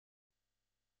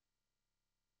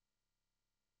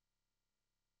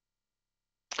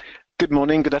Good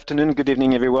morning, good afternoon, good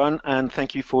evening, everyone, and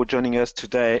thank you for joining us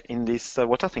today in this,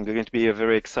 what I think is going to be a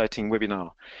very exciting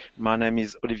webinar. My name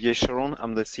is Olivier Charon.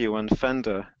 I'm the CEO and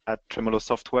founder at Tremolo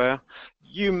Software.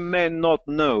 You may not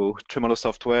know Tremolo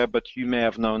Software, but you may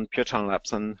have known Pure Channel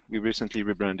Labs, and we recently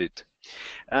rebranded.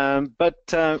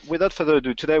 Without further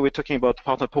ado, today we're talking about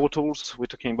partner portals. We're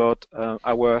talking about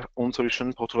our own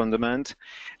solution, Portal on Demand,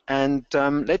 and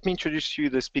let me introduce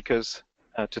you the speakers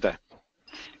today.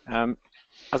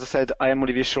 As I said, I am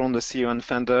Olivier Charon, the CEO and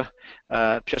founder,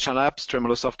 Pure Channel Labs,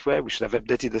 Tremolo Software. We should have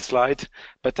updated the slide,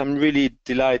 but I'm really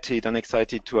delighted and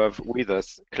excited to have with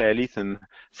us Clare Leetham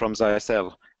from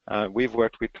Zyxel. We've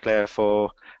worked with Clare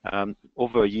for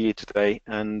over a year today.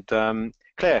 And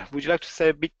Clare, would you like to say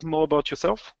a bit more about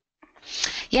yourself?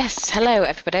 Yes, hello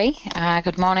everybody.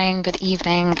 Good morning, good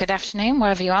evening, good afternoon,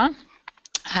 wherever you are.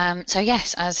 So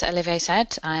yes, as Olivier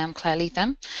said, I am Clare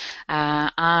Leetham.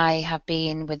 I have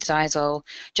been with Zyxel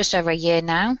just over a year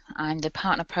now. I'm the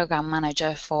Partner Programme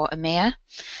Manager for EMEA.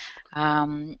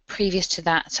 Previous to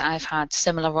that, I've had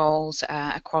similar roles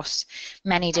across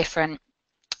many different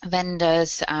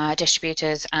vendors,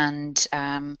 distributors, and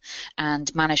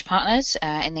managed partners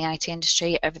in the IT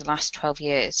industry over the last 12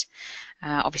 years.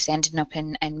 Obviously ending up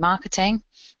in marketing,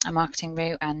 a marketing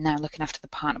route, and now looking after the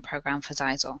partner program for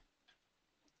Zyxel.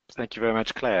 Thank you very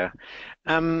much, Clare.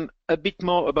 A bit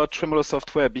more about Tremolo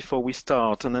Software before we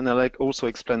start, and then I'll also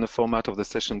explain the format of the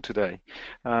session today.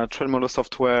 Tremolo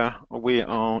Software, we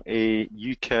are a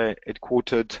UK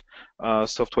headquartered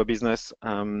software business.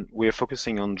 We are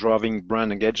focusing on driving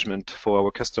brand engagement for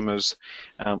our customers,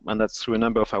 and that's through a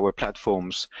number of our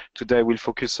platforms. Today we'll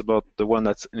focus about the one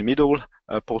that's in the middle,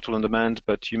 Portal on Demand,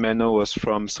 but you may know us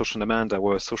from Social on Demand,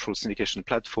 our social syndication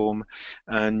platform,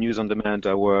 and News on Demand,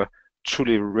 our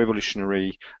truly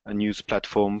revolutionary news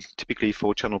platform, typically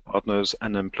for channel partners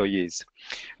and employees.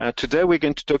 Today we're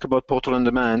going to talk about Portal on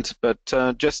Demand, but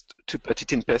just to put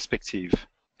it in perspective,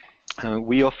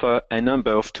 we offer a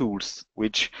number of tools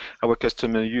which our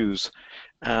customers use,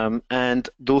 and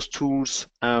those tools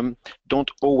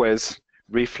don't always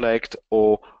reflect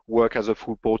or work as a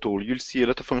full portal. You'll see a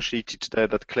lot of functionality today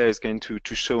that Clare is going to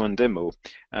show and demo.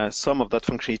 Some of that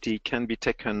functionality can be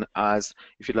taken as,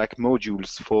 if you like,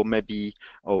 modules for maybe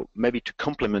to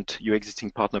complement your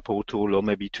existing partner portal, or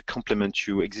maybe to complement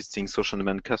your existing social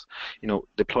demand,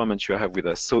 deployment you have with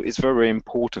us. So it's very, very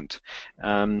important.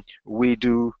 We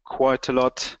do quite a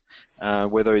lot.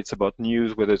 Whether it's about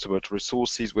news, whether it's about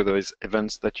resources, whether it's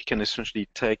events that you can essentially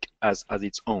take as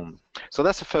its own. So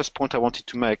that's the first point I wanted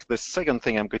to make. The second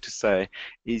thing I'm going to say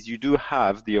is you do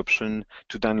have the option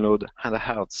to download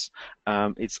handouts.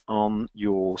 It's on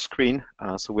your screen.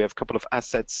 So we have a couple of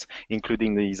assets,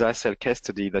 including the Zyxel case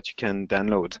study that you can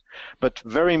download. But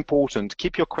very important,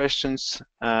 keep your questions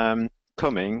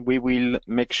coming. We will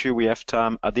make sure we have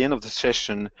time at the end of the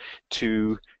session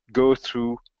to go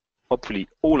through hopefully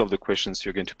all of the questions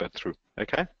you're going to put through,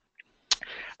 okay?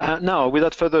 Now,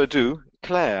 without further ado,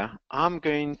 Clare, I'm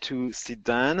going to sit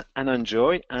down and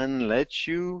enjoy and let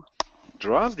you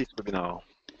drive this webinar.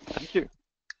 Thank you.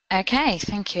 Okay,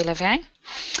 thank you, Olivier.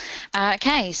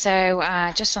 Okay, so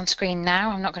just on screen now,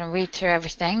 I'm not going to read through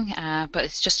everything, but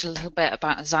it's just a little bit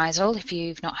about Zyxel, if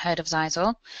you've not heard of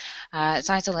Zyxel.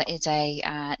 Zyxel is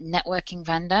a networking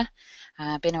vendor.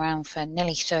 Been around for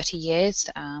nearly 30 years.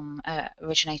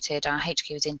 Originated, our HQ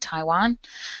is in Taiwan,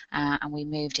 and we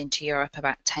moved into Europe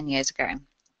about 10 years ago.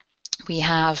 We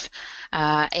have,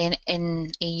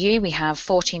 in EU, we have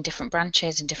 14 different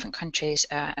branches in different countries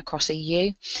across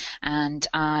EU, and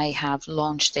I have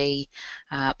launched the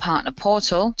partner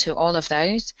portal to all of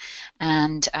those,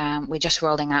 and we're just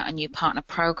rolling out a new partner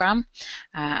program,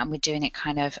 and we're doing it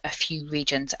kind of a few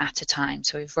regions at a time.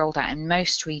 So we've rolled out in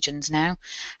most regions now.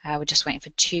 We're just waiting for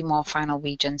 2 more final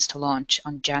regions to launch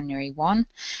on January 1,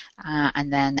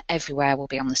 and then everywhere will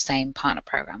be on the same partner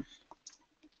program.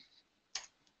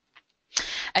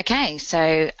 Okay,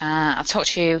 so I'll talk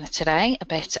to you today a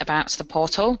bit about the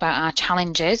portal, about our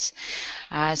challenges.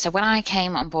 So when I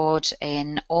came on board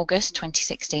in August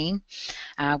 2016,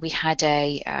 we had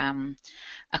a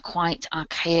quite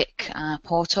archaic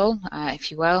portal,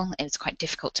 if you will. It was quite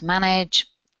difficult to manage.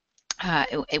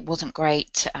 It wasn't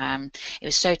great. It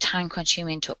was so time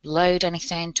consuming to upload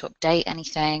anything, to update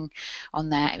anything on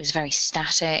there. It was very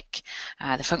static.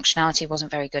 The functionality wasn't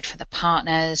very good for the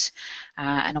partners,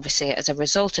 and obviously as a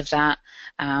result of that,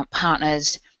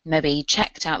 partners maybe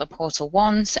checked out the portal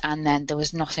once and then there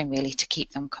was nothing really to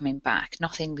keep them coming back.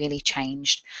 Nothing really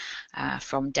changed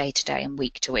from day to day and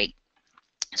week to week.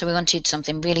 So we wanted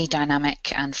something really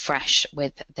dynamic and fresh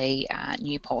with the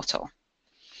new portal.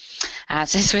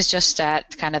 So this was just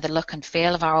kind of the look and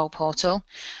feel of our old portal.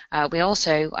 We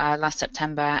also, last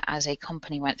September, as a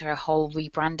company, went through a whole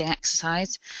rebranding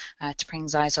exercise to bring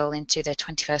Zyxel into the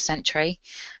 21st century.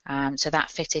 So that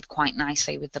fitted quite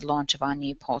nicely with the launch of our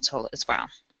new portal as well.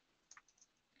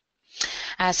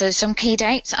 So some key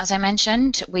dates, as I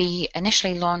mentioned, we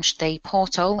initially launched the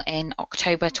portal in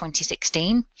October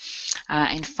 2016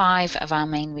 in 5 of our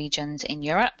main regions in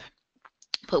Europe.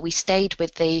 But we stayed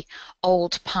with the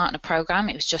old partner program.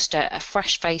 It was just a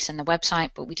fresh face in the website,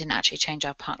 but we didn't actually change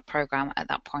our partner program at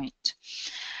that point.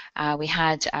 We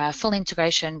had full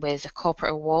integration with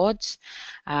corporate rewards.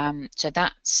 So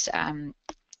that's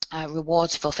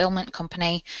rewards fulfillment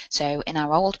company. So in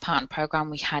our old partner program,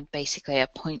 we had basically a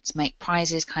points make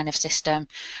prizes kind of system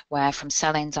where from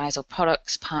selling Zyxel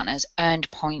products, partners earned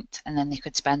point and then they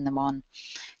could spend them on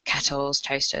kettles,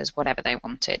 toasters, whatever they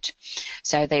wanted.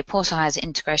 So the portal has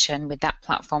integration with that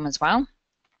platform as well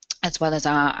as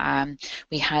our,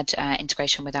 we had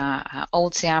integration with our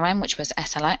old CRM, which was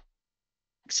SLX.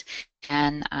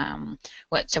 And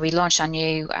so we launched our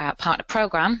new partner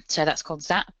program, so that's called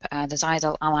ZAP, the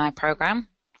Zyxel Ally Program.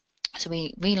 So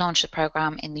we relaunched the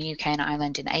program in the UK and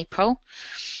Ireland in April.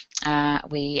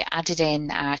 We added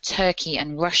in Turkey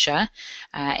and Russia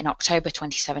in October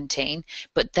 2017,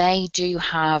 but they do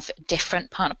have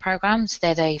different partner programs.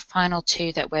 They're the final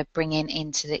 2 that we're bringing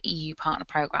into the EU partner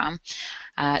program.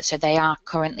 So they are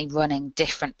currently running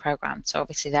different programs. So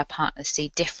obviously their partners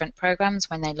see different programs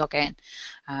when they log in,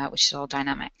 which is all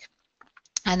dynamic.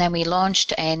 And then we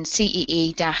launched in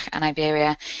CEE, DACH and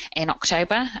Iberia in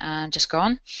October, just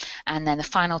gone. And then the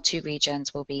final 2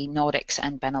 regions will be Nordics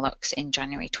and Benelux in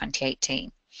January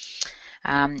 2018.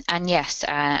 And yes,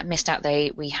 missed out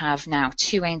we have now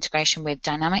 2-way integration with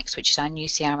Dynamics, which is our new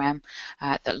CRM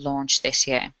that launched this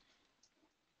year.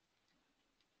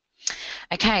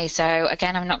 Okay, so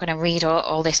again, I'm not going to read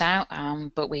all this out,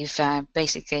 but we've got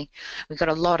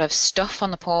a lot of stuff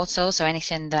on the portal, so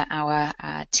anything that our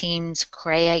teams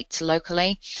create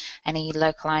locally, any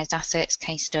localized assets,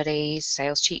 case studies,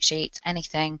 sales cheat sheets,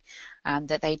 anything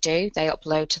that they do, they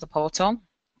upload to the portal.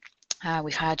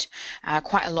 We've had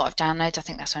quite a lot of downloads. I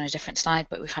think that's on a different slide,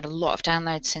 but we've had a lot of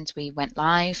downloads since we went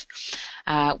live.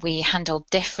 We handle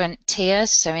different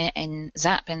tiers. So in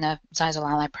ZAP, in the Zyxel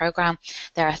Ally program,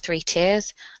 there are 3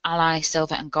 tiers, Ally,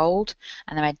 Silver and Gold,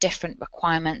 and there are different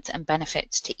requirements and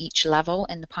benefits to each level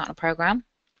in the partner program.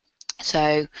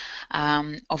 So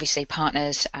obviously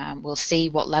partners will see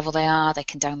what level they are. They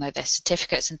can download their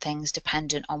certificates and things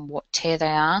dependent on what tier they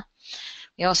are.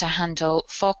 We also handle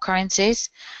 4 currencies,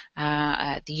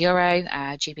 the Euro,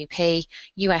 GBP,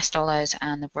 US dollars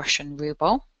and the Russian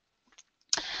ruble.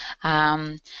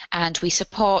 And we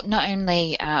support not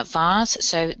only VARs,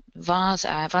 so VARs,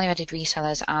 value-added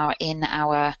resellers, are in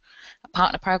our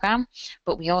partner program,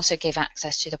 but we also give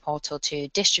access to the portal to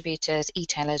distributors,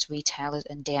 e-tailers, retailers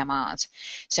and DMRs.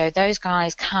 So those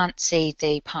guys can't see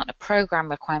the partner program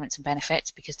requirements and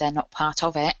benefits because they're not part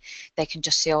of it. They can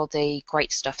just see all the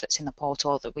great stuff that's in the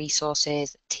portal, the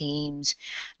resources, the teams,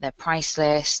 the price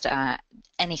list,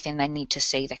 anything they need to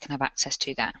see, they can have access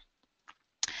to that.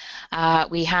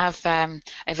 We have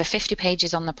over 50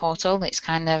 pages on the portal. It's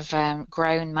kind of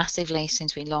grown massively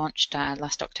since we launched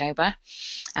last October,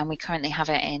 and we currently have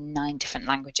it in 9 different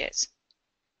languages.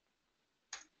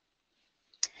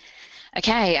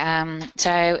 Okay,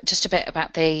 so just a bit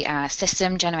about the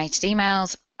system-generated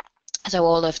emails. So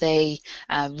all of the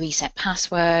reset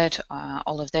password,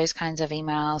 all of those kinds of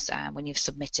emails, when you've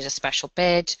submitted a special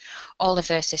bid, all of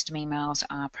those system emails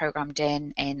are programmed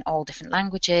in all different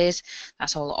languages.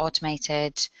 That's all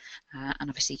automated, and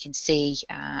obviously you can see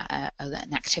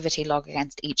an activity log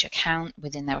against each account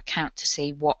within their account to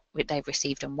see what they've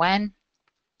received and when.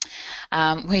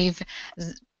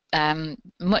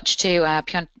 Much to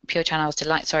Pure Channel's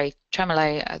delight,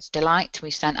 Tremolo's delight,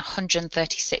 we've sent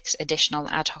 136 additional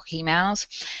ad hoc emails.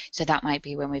 So that might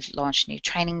be when we've launched new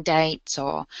training dates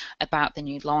or about the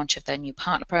new launch of the new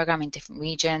partner program in different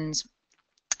regions.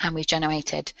 And we've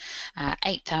generated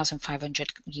 8,500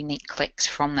 unique clicks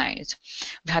from those.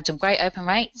 We've had some great open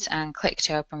rates and click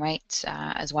to open rates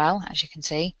as well, as you can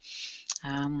see.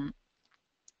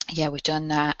 Yeah, we've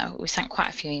sent quite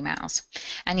a few emails,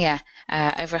 and yeah,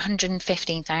 over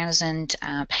 115,000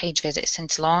 page visits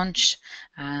since launch,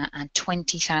 and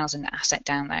 20,000 asset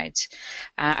downloads.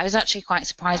 I was actually quite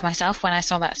surprised myself when I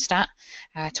saw that stat,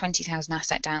 20,000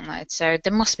 asset downloads. So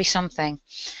there must be something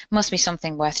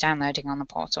worth downloading on the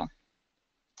portal.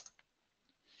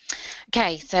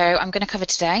 Okay, so I'm going to cover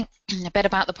today a bit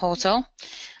about the portal.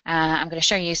 I'm going to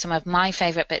show you some of my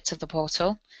favourite bits of the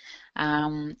portal.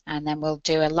 And then we'll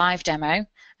do a live demo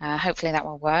Hopefully that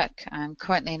will work. I'm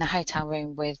currently in a hotel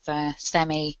room with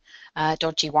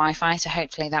semi-dodgy Wi-Fi, so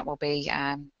hopefully that will be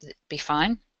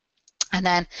fine. And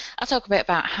then I'll talk a bit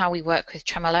about how we work with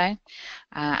Tremolo,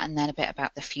 and then a bit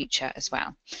about the future as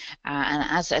well. And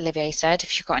as Olivier said,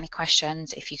 if you've got any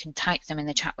questions, if you can type them in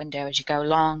the chat window as you go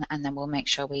along, and then we'll make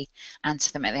sure we answer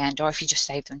them at the end, or if you just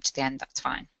save them to the end, that's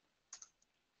fine.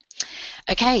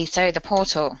 Okay, so the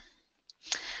portal.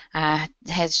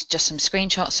 Here's just some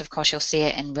screenshots. Of course, you'll see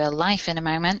it in real life in a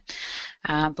moment.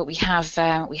 But we have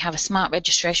a smart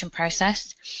registration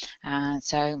process.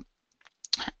 So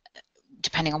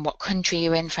depending on what country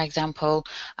you're in, for example,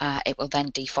 it will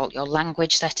then default your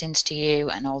language settings to you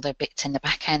and all the bits in the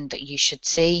back end that you should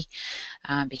see,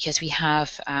 because we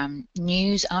have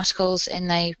news articles in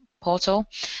the portal,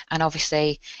 and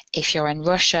obviously if you're in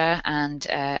Russia and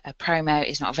a promo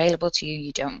is not available to you,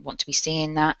 you don't want to be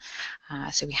seeing that.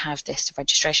 So we have this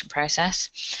registration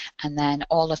process, and then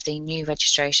all of the new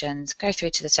registrations go through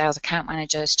to the sales account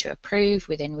managers to approve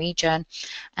within region,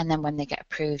 and then when they get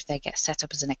approved, they get set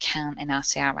up as an account in our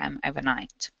CRM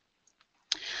overnight.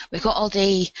 We've got all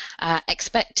the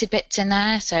expected bits in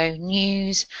there, so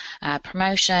news,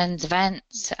 promotions,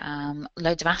 events,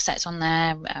 loads of assets on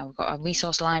there. We've got a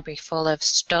resource library full of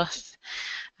stuff,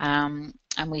 and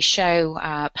we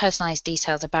show personalized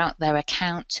details about their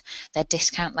account, their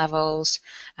discount levels,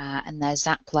 and their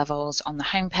ZAP levels on the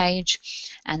home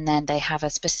page. And then they have a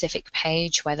specific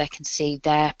page where they can see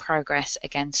their progress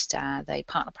against the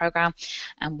partner program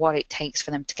and what it takes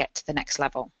for them to get to the next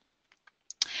level.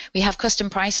 We have custom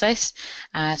price lists,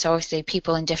 so obviously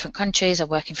people in different countries are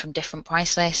working from different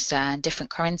price lists and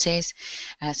different currencies.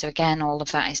 So again, all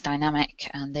of that is dynamic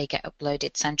and they get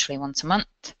uploaded centrally once a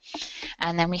month.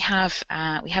 And then we have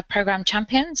program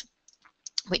champions,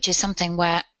 which is something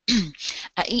where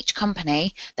at each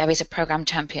company there is a program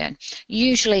champion.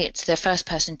 Usually it's the first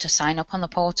person to sign up on the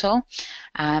portal,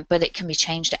 but it can be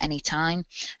changed at any time,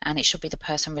 and it should be the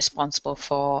person responsible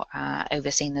for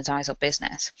overseeing the Zyxel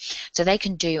business. So they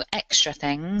can do extra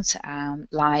things,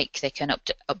 like they can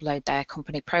upload their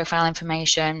company profile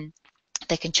information,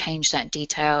 they can change certain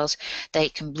details, they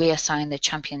can reassign the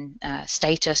champion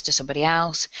status to somebody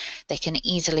else, they can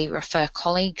easily refer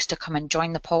colleagues to come and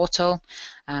join the portal,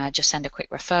 just send a quick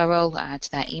referral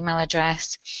to their email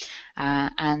address,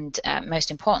 and most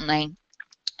importantly,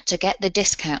 to get the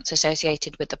discounts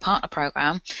associated with the partner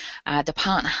program, the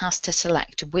partner has to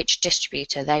select which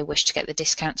distributor they wish to get the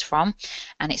discounts from,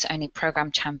 and it's only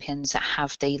program champions that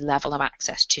have the level of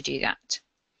access to do that.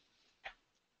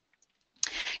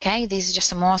 Okay, these are just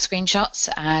some more screenshots.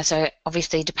 So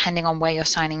obviously, depending on where you're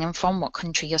signing in from, what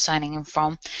country you're signing in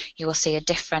from, you will see a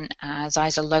different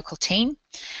Zyxel local team.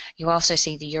 You also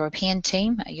see the European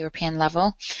team at European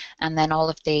level, and then all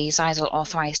of the Zyxel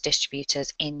authorized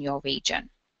distributors in your region.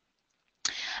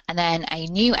 And then a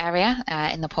new area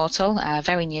in the portal,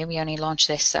 very new, we only launched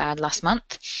this last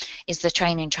month, is the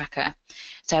training tracker.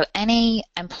 So any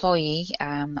employee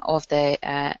of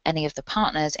any of the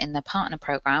partners in the partner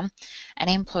program,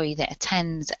 any employee that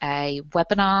attends a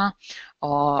webinar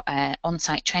or an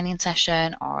on-site training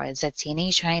session or a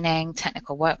ZCNE training,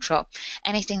 technical workshop,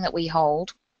 anything that we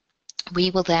hold,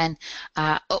 we will then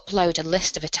upload a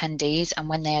list of attendees, and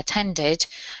when they attended,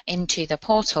 into the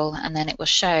portal, and then it will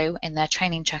show in their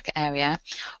training tracker area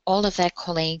all of their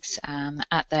colleagues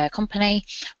at their company,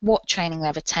 what training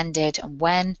they've attended and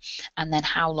when, and then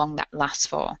how long that lasts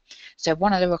for. So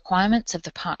one of the requirements of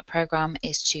the partner program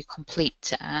is to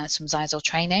complete some Zyxel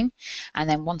training, and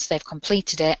then once they've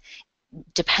completed it,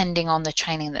 depending on the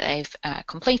training that they've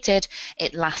completed,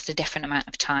 it lasts a different amount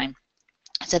of time.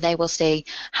 So they will see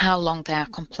how long they are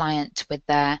compliant with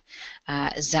their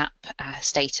ZAP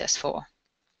status for.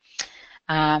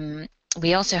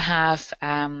 We also have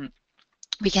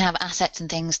we can have assets and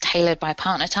things tailored by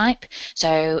partner type.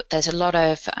 So there's a lot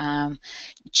of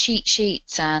cheat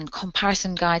sheets and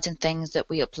comparison guides and things that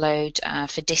we upload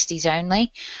for disties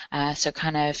only. So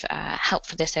kind of help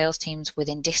for the sales teams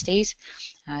within disties.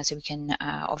 So we can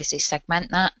obviously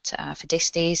segment that for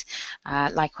disties.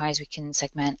 Likewise, we can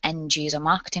segment end user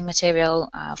marketing material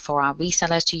for our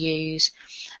resellers to use,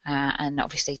 and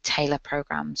obviously tailor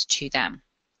programs to them.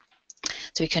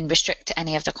 So we can restrict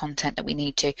any of the content that we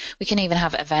need to. We can even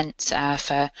have events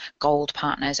for gold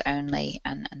partners only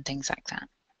and things like that.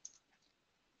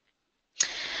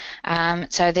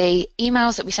 So the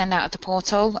emails that we send out at the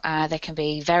portal, they can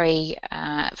be very,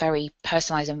 very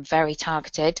personalized and very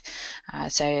targeted.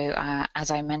 So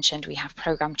as I mentioned, we have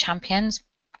program champions.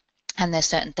 And there's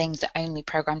certain things that only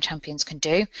program champions can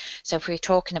do. So if we're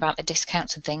talking about the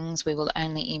discounts and things, we will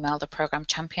only email the program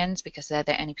champions because they're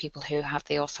the only people who have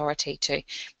the authority to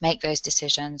make those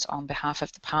decisions on behalf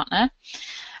of the partner.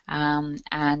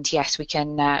 And yes, we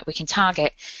can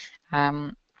target.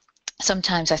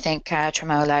 Sometimes I think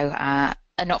Tremolo are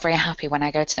not very happy when I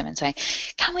go to them and say,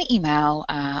 can we email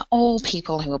all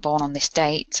people who were born on this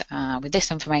date with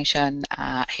this information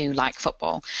who like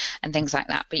football and things like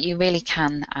that. But you really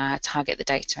can target the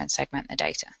data and segment the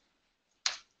data.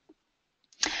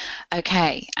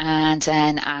 Okay, and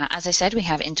then as I said, we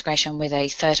have integration with a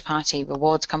third-party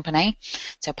rewards company,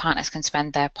 so partners can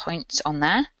spend their points on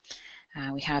there.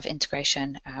 We have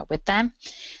integration with them.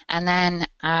 And then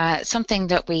something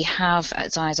that we have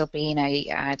at Zyxel, being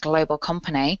a global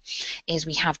company, is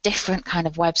we have different kind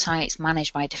of websites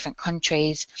managed by different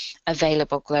countries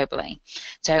available globally.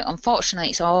 So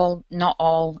unfortunately, it's not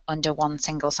all under one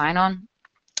single sign-on.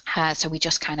 So we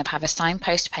just kind of have a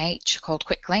signpost page called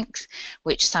Quick Links,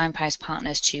 which signposts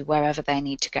partners to wherever they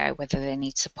need to go, whether they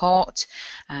need support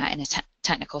in a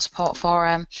technical support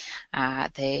forum,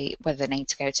 whether they need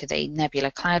to go to the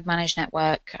Nebula Cloud Managed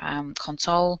Network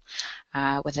console,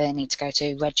 whether they need to go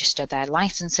to register their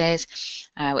licenses.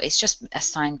 It's just a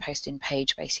signposting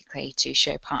page basically to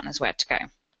show partners where to go.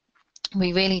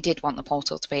 We really did want the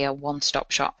portal to be a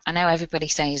one-stop shop. I know everybody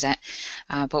says it,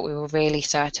 but we were really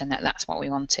certain that that's what we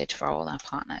wanted for all our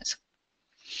partners.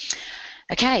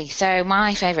 Okay, so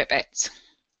my favourite bits.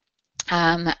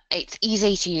 It's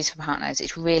easy to use for partners.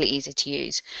 It's really easy to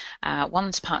use.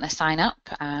 Once partners sign up,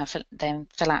 then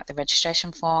fill out the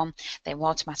registration form, they will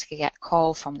automatically get a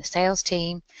call from the sales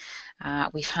team.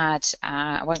 We've had,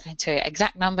 I won't go into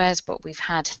exact numbers, but we've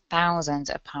had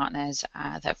thousands of partners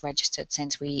that have registered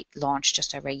since we launched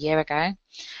just over a year ago.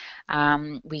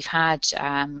 We've had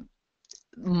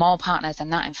more partners than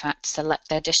that, in fact, select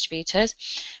their distributors,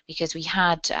 because we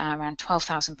had around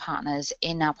 12,000 partners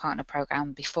in our partner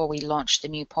program before we launched the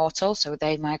new portal, so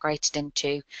they migrated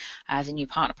into the new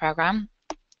partner program.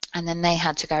 And then they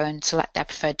had to go and select their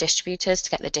preferred distributors to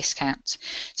get the discounts.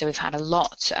 So we've had a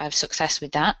lot of success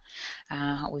with that.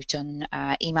 We've done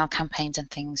email campaigns and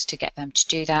things to get them to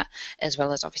do that, as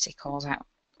well as obviously calls out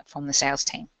from the sales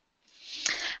team.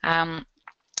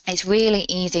 It's really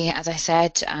easy, as I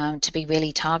said, to be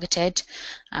really targeted.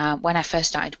 When I first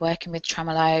started working with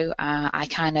Tremolo, I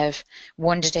kind of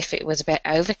wondered if it was a bit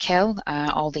overkill,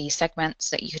 all these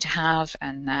segments that you could have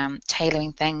and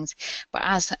tailoring things. But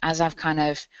as I've kind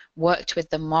of worked with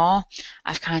them more,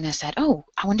 I've kind of said, oh,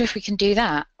 I wonder if we can do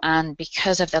that. And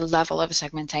because of the level of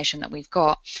segmentation that we've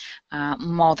got,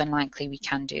 more than likely we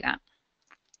can do that.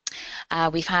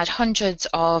 We've had hundreds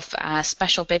of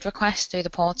special bid requests through the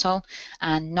portal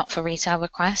and not for resale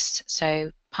requests, so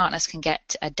partners can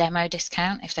get a demo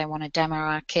discount if they want to demo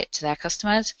our kit to their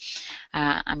customers,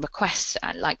 and requests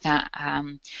like that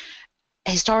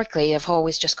historically have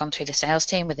always just gone through the sales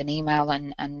team with an email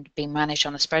and been managed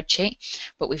on a spreadsheet,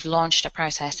 but we've launched a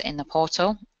process in the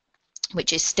portal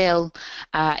which is still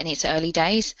in its early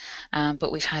days,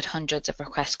 but we've had hundreds of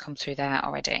requests come through there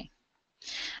already.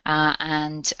 I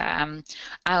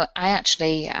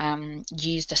actually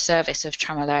used a service of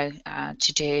Tremolo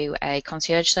to do a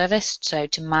concierge service, so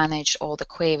to manage all the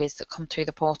queries that come through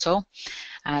the portal.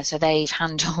 So they've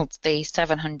handled the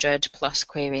 700 plus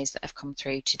queries that have come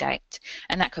through to date,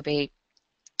 and that could be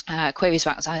queries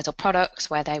about Zyxel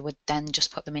products, where they would then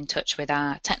just put them in touch with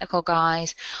our technical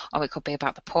guys, or it could be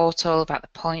about the portal, about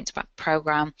the points, about the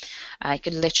program. It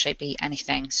could literally be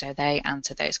anything, so they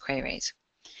answer those queries.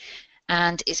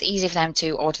 And it's easy for them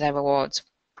to order their rewards.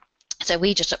 So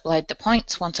we just upload the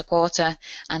points once a quarter,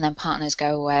 and then partners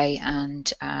go away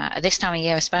and at this time of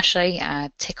year especially,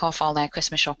 tick off all their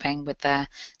Christmas shopping with their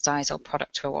Zyxel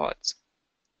product rewards.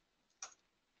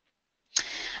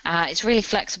 It's really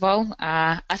flexible,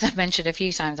 as I've mentioned a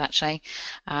few times actually.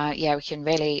 Yeah, we can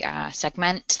really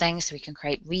segment things, so we can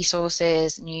create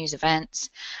resources, news, events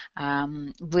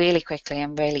really quickly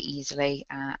and really easily,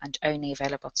 and only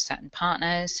available to certain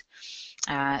partners.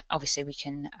 Obviously we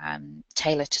can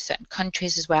tailor to certain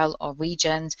countries as well, or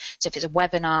regions. So if it's a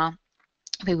webinar,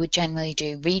 we would generally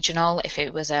do regional if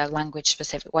it was a language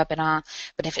specific webinar,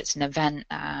 but if it's an event,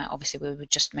 obviously we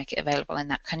would just make it available in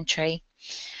that country.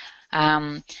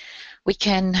 We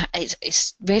can,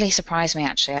 it's really surprised me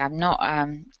actually. I'm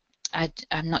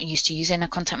not used to using a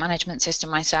content management system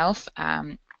myself,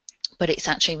 but it's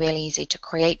actually really easy to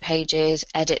create pages,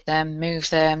 edit them, move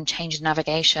them, change the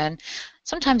navigation.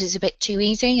 Sometimes it's a bit too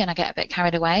easy and I get a bit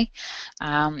carried away,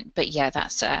 but yeah,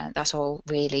 that's all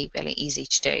really, really easy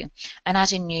to do. And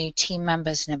adding new team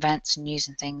members and events and news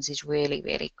and things is really,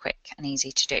 really quick and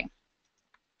easy to do.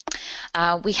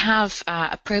 We have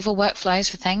approval workflows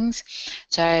for things.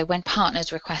 So when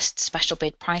partners request special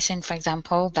bid pricing, for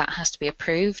example, that has to be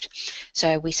approved.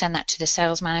 So we send that to the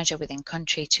sales manager within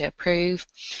country to approve.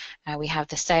 We have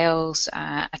the sales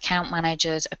account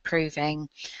managers approving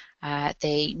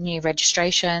the new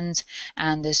registrations,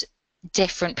 and there's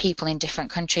different people in different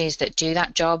countries that do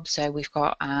that job. So we've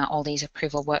got all these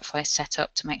approval workflows set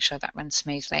up to make sure that runs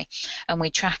smoothly. And we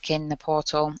track in the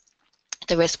portal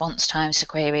the response times to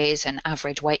queries and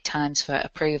average wait times for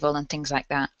approval and things like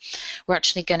that. We're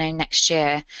actually going to, next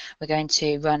year, we're going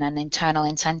to run an internal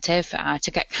incentive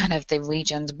to get kind of the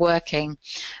regions working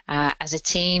as a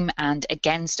team and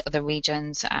against other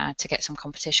regions to get some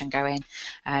competition going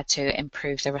to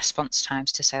improve the response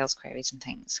times to sales queries and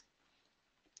things.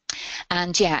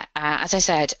 And yeah, as I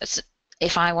said,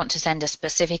 if I want to send a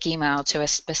specific email to a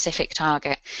specific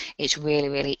target, it's really,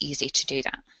 really easy to do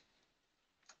that.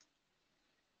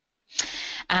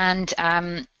 And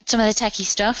some of the techie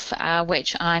stuff,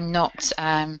 which I'm not,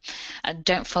 I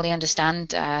don't fully understand.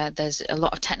 There's a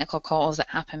lot of technical calls that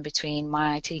happen between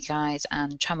my IT guys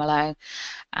and Tremolo.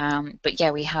 But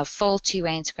yeah, we have full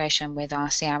two-way integration with our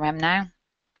CRM now.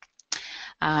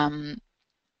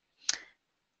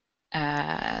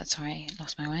 Sorry,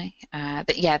 lost my way.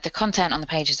 But yeah, the content on the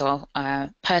page is all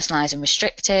personalized and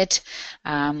restricted.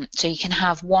 So you can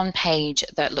have one page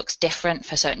that looks different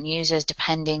for certain users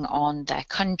depending on their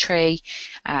country,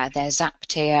 their ZAP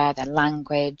tier, their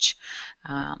language.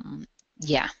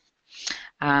 Yeah.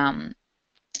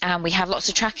 And we have lots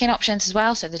of tracking options as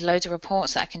well, so there's loads of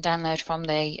reports that I can download from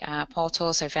the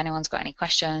portal. So if anyone's got any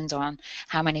questions on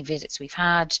how many visits we've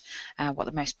had, what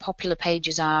the most popular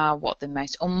pages are, what the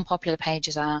most unpopular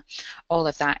pages are, all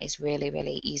of that is really,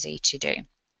 really easy to do.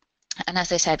 And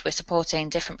as I said, we're supporting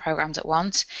different programs at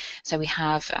once. So we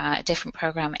have a different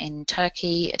program in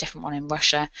Turkey, a different one in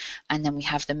Russia, and then we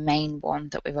have the main one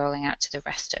that we're rolling out to the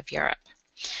rest of Europe.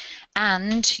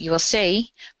 And you will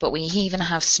see, but we even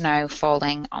have snow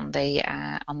falling on the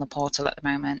portal at the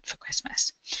moment for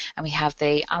Christmas. And we have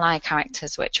the ally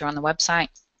characters which are on the website.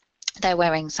 They're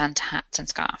wearing Santa hats and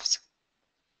scarves.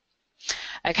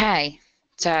 Okay,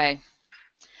 so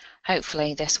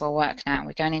hopefully this will work now.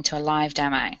 We're going into a live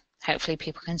demo. Hopefully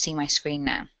people can see my screen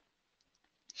now.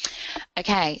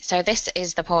 Okay, so this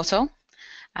is the portal.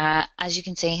 As you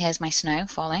can see, here's my snow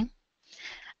falling.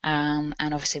 And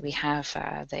obviously we have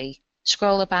the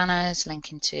scroller banners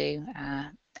linking to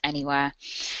anywhere.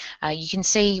 You can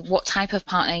see what type of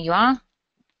partner you are,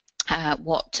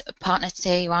 what partner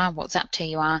tier you are, what ZAP tier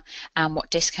you are, and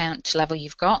what discount level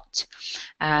you've got.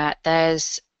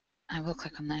 I will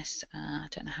click on this. I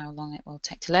don't know how long it will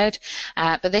take to load,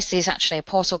 but this is actually a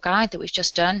portal guide that we've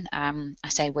just done. I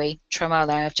say we,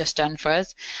 Tremolo have just done for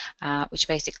us, which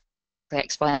basically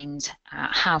explains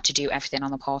how to do everything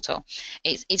on the portal.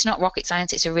 It's not rocket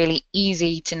science, it's a really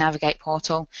easy to navigate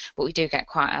portal, but we do get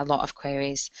quite a lot of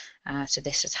queries, so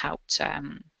this has helped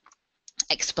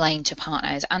explain to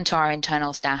partners and to our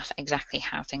internal staff exactly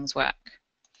how things work.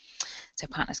 So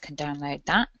partners can download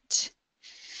that.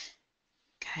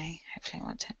 Okay, hopefully it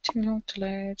won't take too long to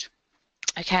load.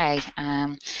 Okay,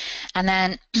 and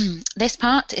then this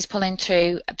part is pulling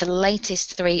through the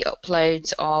latest 3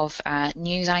 uploads of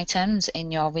news items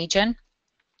in your region.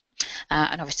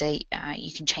 And obviously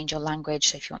you can change your language,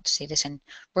 so if you want to see this in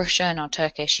Russian or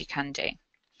Turkish, you can do.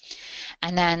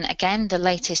 And then again, the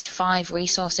latest 5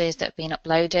 resources that have been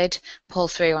uploaded pull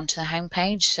through onto the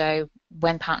homepage, so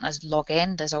when partners log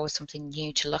in, there's always something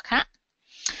new to look at.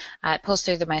 It pulls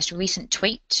through the most recent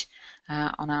tweet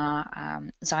on our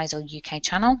Zyxel UK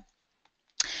channel,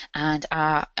 and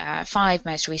our 5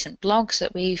 most recent blogs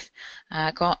that we've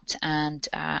got, and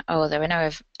oh, there are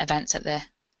no events at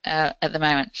the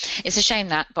moment. It's a shame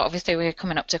that, but obviously we're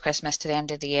coming up to Christmas, to the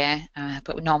end of the year,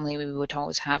 but normally we would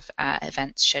always have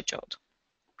events scheduled.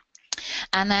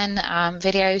 And then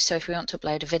videos, so if we want to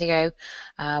upload a video,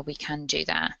 we can do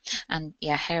that. And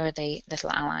yeah, here are the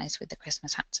little allies with the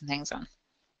Christmas hats and things on.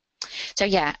 So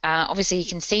yeah, obviously you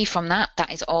can see from that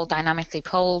is all dynamically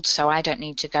pulled, so I don't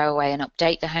need to go away and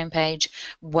update the homepage.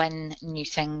 When new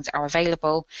things are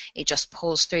available, it just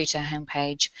pulls through to the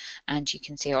homepage and you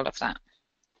can see all of that.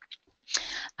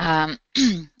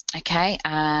 Okay,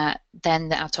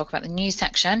 then I'll talk about the news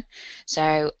section.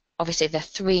 So obviously the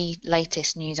 3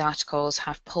 latest news articles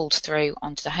have pulled through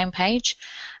onto the homepage,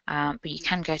 but you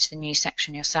can go to the news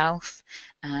section yourself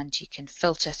and you can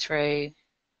filter through.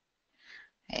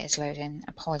 It is loading.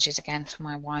 Apologies again for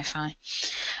my Wi-Fi.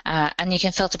 And you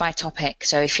can filter by topic.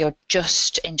 So if you're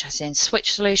just interested in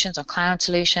switch solutions or cloud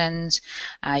solutions,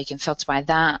 you can filter by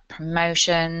that.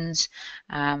 Promotions,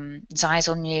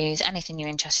 Zyxel news, anything you're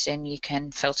interested in, you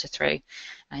can filter through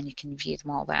and you can view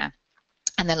them all there.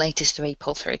 And the latest 3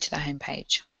 pull through to the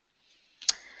homepage.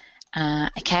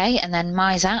 Okay, and then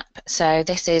My Zap. So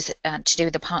this is to do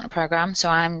with the partner program. So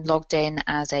I'm logged in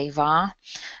as a VAR,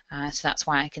 so that's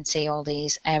why I can see all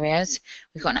these areas.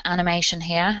 We've got an animation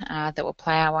here that will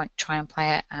play. I won't try and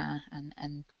play it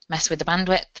and mess with the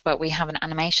bandwidth, but we have an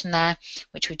animation there,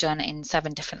 which we've done in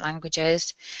 7 different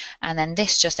languages. And then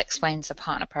this just explains the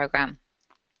partner program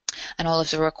and all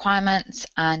of the requirements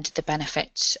and the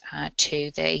benefits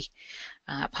to the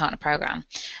partner program.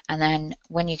 And then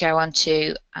when you go on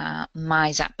to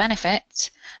My Zap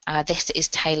Benefits, this is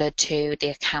tailored to the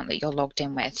account that you're logged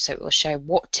in with. So it will show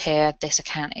what tier this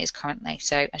account is currently.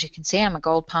 So as you can see, I'm a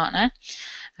gold partner.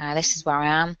 This is where I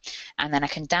am. And then I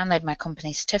can download my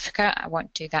company certificate. I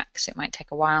won't do that because it might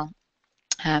take a while.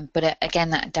 But again,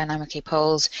 that dynamically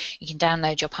pulls. You can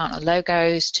download your partner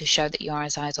logos to show that you are a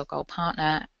Zyxel Gold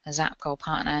Partner, a Zap Gold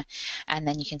Partner, and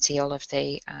then you can see all of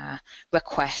the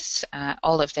requests,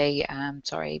 all of the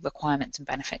requirements and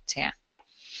benefits here.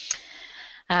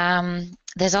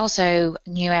 There's also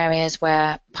new areas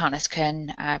where partners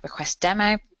can request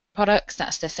demo products.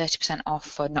 That's the 30% off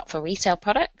for not for resale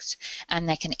products, and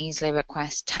they can easily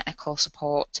request technical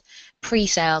support,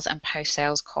 pre-sales and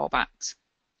post-sales callbacks.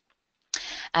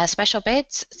 Special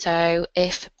bids, so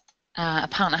if a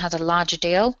partner has a larger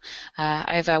deal,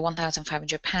 over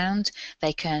 £1,500,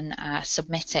 they can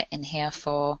submit it in here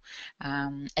for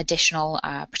additional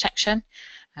protection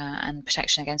and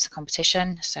protection against the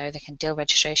competition. So they can deal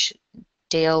reg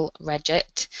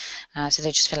it, so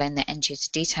they just fill in the end user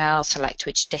details, select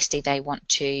which distie they want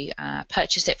to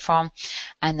purchase it from,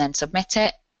 and then submit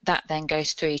it. That then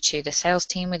goes through to the sales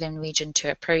team within region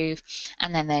to approve,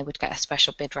 and then they would get a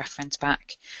special bid reference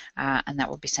back, and that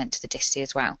will be sent to the distie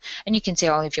as well. And you can see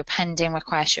all of your pending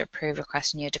requests, your approved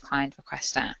requests, and your declined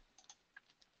requests there.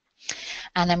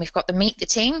 And then we've got the Meet the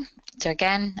Team. So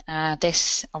again,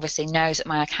 this obviously knows that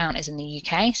my account is in the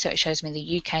UK, so it shows me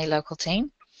the UK local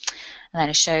team. And then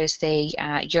it shows the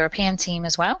European team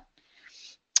as well,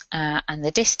 and the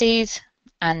disties,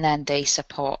 and then the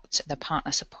support, the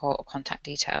partner support contact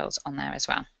details on there as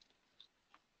well.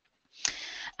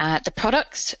 The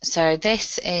products, so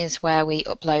this is where we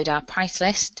upload our price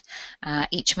list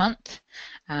each month,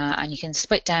 and you can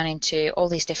split down into all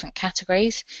these different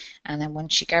categories, and then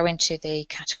once you go into the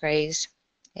categories,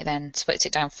 it then splits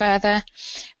it down further,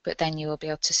 but then you will be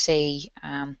able to see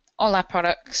all our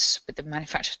products with the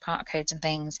manufacturer's part codes and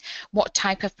things, what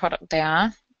type of product they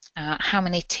are, how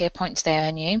many tier points they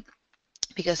earn you,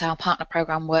 because our partner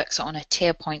program works on a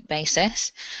tier point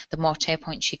basis. The more tier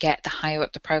points you get, the higher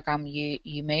up the program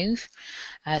you move.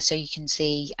 So you can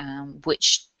see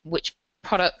which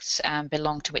products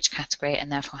belong to which category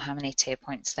and therefore how many tier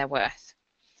points they're worth.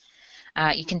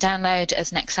 You can download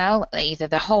as an Excel either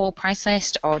the whole price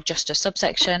list or just a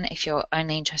subsection. If you're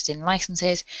only interested in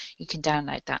licenses, you can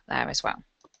download that there as well.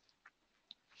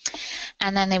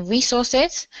 And then the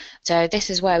resources. So this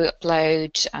is where we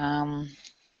upload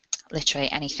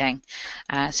literally anything.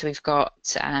 So we've got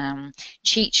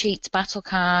cheat sheets, battle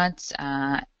cards,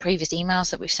 previous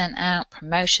emails that we've sent out,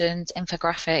 promotions,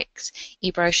 infographics,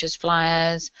 e-brochures,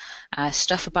 flyers,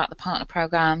 stuff about the partner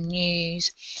program,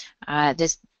 news.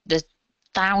 There's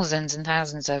thousands and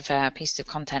thousands of pieces of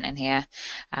content in here,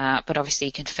 but obviously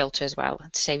you can filter as well.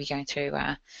 To say we're going through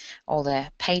all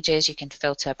the pages, you can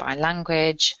filter by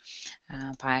language,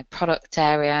 by product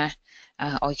area,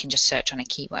 or you can just search on a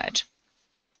keyword.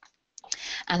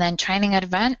 And then training and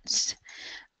events.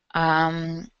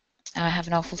 I have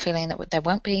an awful feeling that there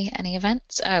won't be any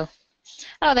events. Oh,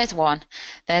 there's one.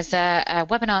 There's a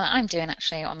webinar that I'm doing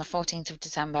actually on the 14th of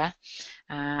December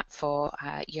for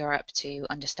Europe to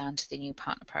understand the new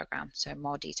partner program. So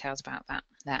more details about that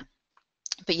there.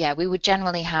 But yeah, we would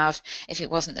generally have, if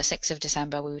it wasn't the 6th of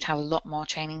December, we would have a lot more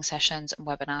training sessions and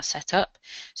webinars set up.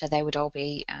 So they would all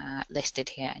be listed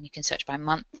here, and you can search by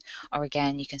month, or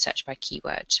again, you can search by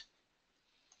keyword.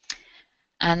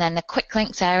 And then the quick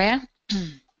links area.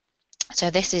 So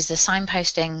this is the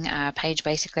signposting page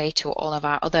basically to all of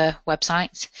our other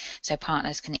websites, so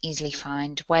partners can easily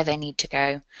find where they need to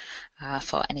go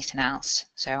for anything else.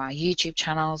 So our YouTube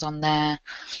channels on there,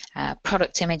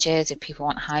 product images, if people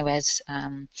want high-res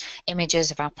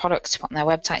images of our products to put on their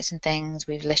websites and things,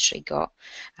 we've literally got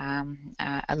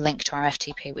a link to our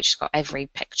FTP which has got every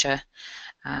picture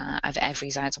of every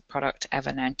Zyxel product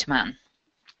ever known to man.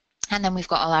 And then we've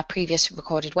got all our previous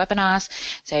recorded webinars.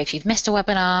 So if you've missed a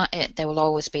webinar, they will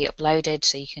always be uploaded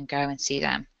so you can go and see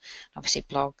them. Obviously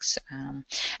blogs.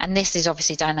 And this is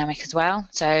obviously dynamic as well.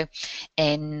 So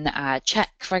in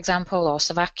Czech, for example, or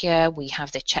Slovakia, we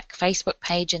have the Czech Facebook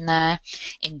page in there.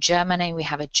 In Germany, we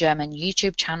have a German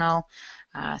YouTube channel.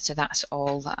 So that's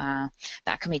all,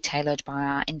 that can be tailored by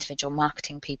our individual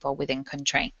marketing people within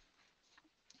country.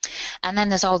 And then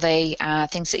there's all the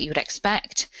things that you would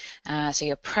expect. So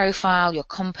your profile, your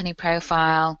company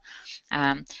profile,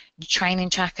 your training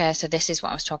tracker. So this is what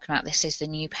I was talking about. This is the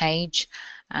new page.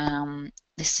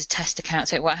 This is a test account,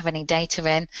 so it won't have any data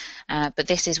in, but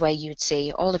this is where you would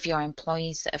see all of your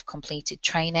employees that have completed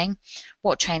training,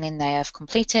 what training they have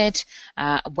completed,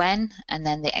 when, and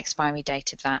then the expiry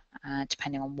date of that,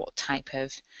 depending on what type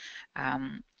of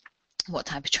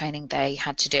training they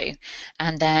had to do.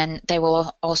 And then they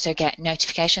will also get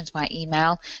notifications by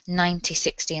email 90,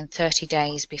 60 and 30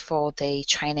 days before the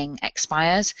training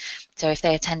expires. So if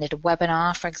they attended a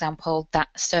webinar, for example, that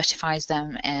certifies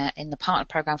them in the partner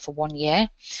program for 1 year.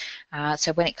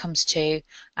 So when it comes to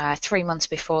 3 months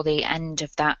before the end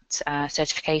of that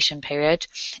certification period,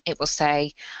 it will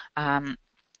say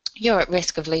you're at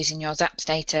risk of losing your ZAP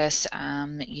status,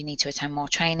 you need to attend more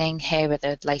training, here are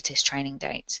the latest training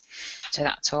dates. So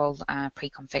that's all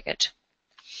pre-configured.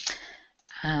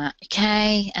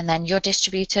 Okay, and then your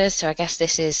distributors, so I guess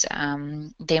this is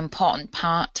the important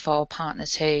part for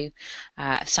partners who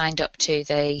have signed up to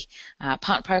the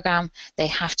partner program. They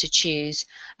have to choose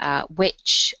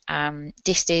which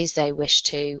disties they wish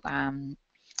to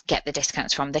get the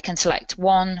discounts from. They can select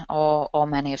one or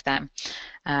many of them.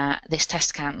 This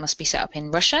test account must be set up in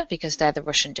Russia because they're the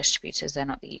Russian distributors, they're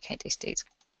not the UK disties.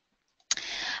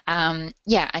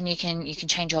 Yeah, and you can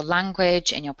change your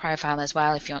language in your profile as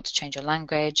well if you want to change your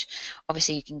language.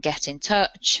 Obviously you can get in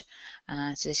touch.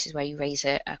 So this is where you raise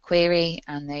a query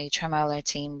and the Tremolo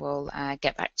team will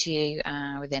get back to you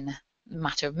within a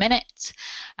matter of minutes,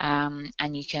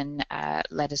 and you can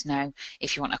let us know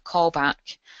if you want a call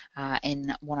back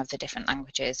in one of the different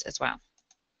languages as well.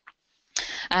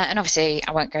 And obviously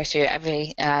I won't go through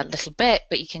every little bit,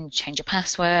 but you can change your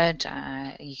password,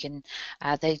 you can,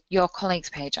 your colleagues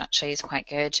page actually is quite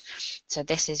good. So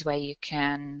this is where you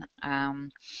can,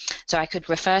 so I could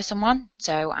refer someone,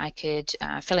 so I could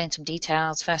fill in some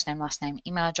details, first name, last name,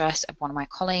 email address of one of my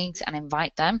colleagues and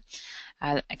invite them.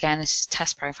 Again, this is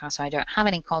test profile, so I don't have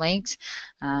any colleagues,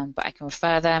 but I can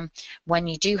refer them. When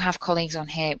you do have colleagues on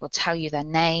here, it will tell you their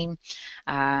name.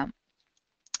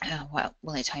 Well,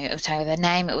 will it tell you? It will tell you their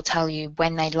name, it will tell you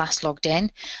when they last logged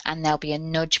in, and there'll be a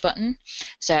nudge button.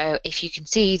 So if you can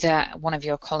see that one of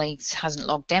your colleagues hasn't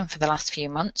logged in for the last few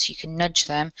months, you can nudge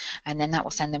them, and then that will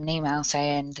send them an email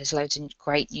saying there's loads of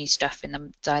great new stuff in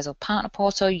the Zyxel Partner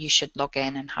Portal, you should log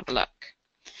in and have a look.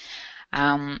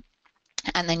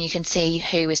 And then you can see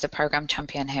who is the program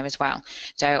champion here as well.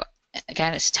 So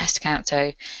again, it's a test account,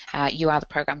 so you are the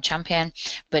program champion,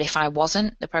 but if I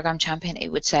wasn't the program champion, it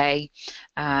would say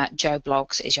Joe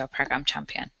Blogs is your program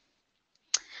champion.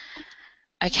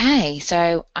 Okay,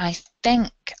 so I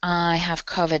think I have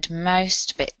covered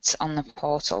most bits on the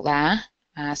portal there,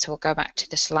 so we'll go back to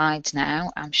the slides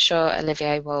now. I'm sure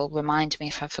Olivier will remind me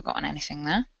if I've forgotten anything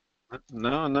there.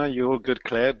 No, you're all good,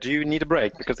 Claire. Do you need a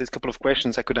break? Because there's a couple of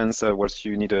questions I could answer whilst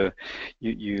you need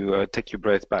take your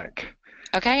breath back.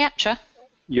 Okay, yeah, sure.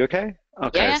 You okay?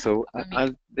 Okay, yeah. So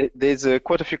there's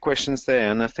quite a few questions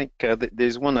there, and I think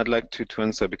there's one I'd like to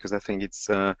answer because I think it's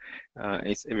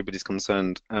everybody's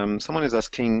concerned. Someone is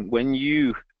asking, when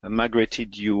you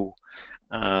migrated your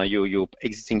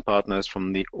existing partners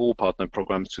from the old partner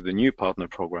programs to the new partner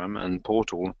program and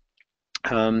portal,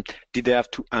 did they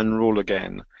have to enroll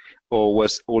again, or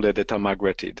was all the data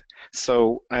migrated?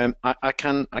 So I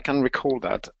can recall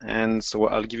that, and so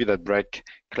I'll give you that break.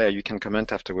 Claire, you can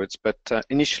comment afterwards, but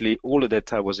initially all the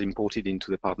data was imported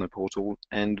into the partner portal,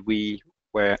 and we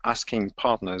were asking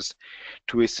partners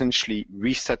to essentially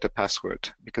reset a password,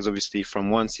 because obviously from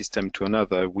one system to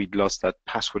another we'd lost that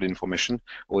password information,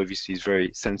 or obviously it's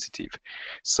very sensitive.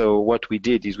 So what we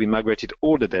did is we migrated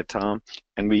all the data,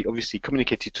 and we obviously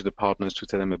communicated to the partners to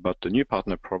tell them about the new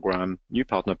partner program, new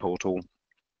partner portal.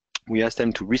 We asked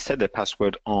them to reset their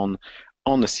password on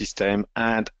the system,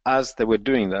 and as they were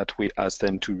doing that, we asked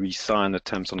them to re-sign the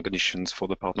terms and conditions for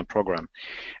the partner program.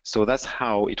 So that's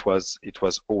how it was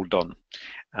all done.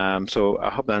 So I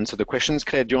hope that answered the questions.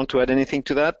 Claire, do you want to add anything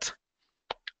to that?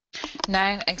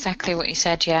 No, exactly what you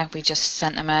said. Yeah, we just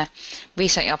sent them a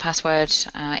reset your password,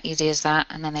 easy as that,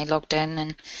 and then they logged in,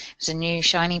 and it was a new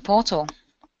shiny portal.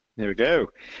 There we go.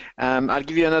 I'll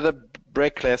give you another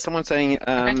break, Claire. Someone's saying,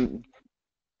 Okay.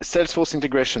 Salesforce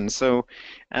integration. So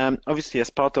obviously, as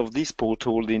part of this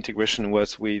portal, the integration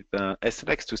was with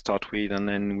SLX to start with, and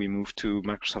then we moved to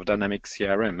Microsoft Dynamics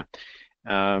CRM.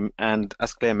 And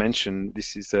as Claire mentioned,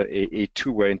 this is a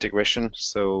two-way integration,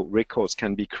 so records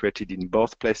can be created in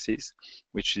both places,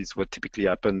 which is what typically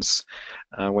happens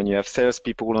when you have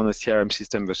salespeople on a CRM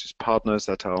system versus partners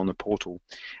that are on a portal.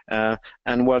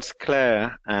 And whilst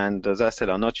Claire and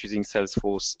Zyxel are not using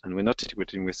Salesforce, and we're not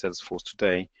integrating with Salesforce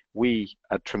today, we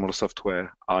at Tremolo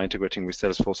Software are integrating with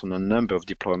Salesforce on a number of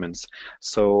deployments.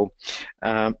 So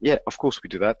yeah, of course we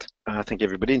do that. I think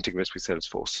everybody integrates with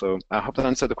Salesforce. So I hope that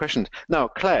answered the question. Now,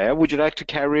 Claire, would you like to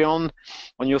carry on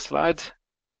your slide?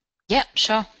 Yep,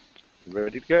 sure.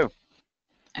 Ready to go.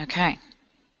 Okay.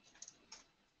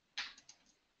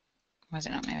 Why is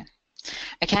it not moving?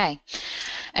 Okay.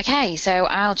 Okay, so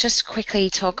I'll just quickly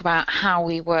talk about how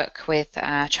we work with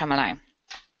Tremolo.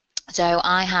 So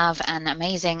I have an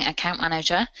amazing account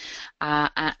manager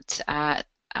at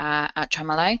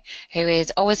Tremolo who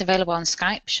is always available on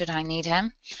Skype should I need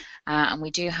him. And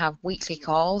we do have weekly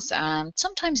calls,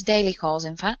 sometimes daily calls,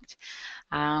 in fact.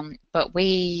 But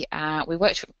we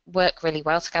work really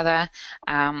well together.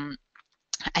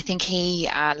 I think he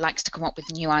likes to come up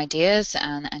with new ideas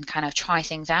and kind of try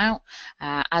things out,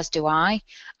 as do I.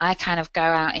 I kind of go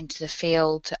out into the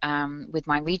field with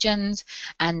my regions,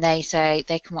 and they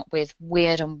come up with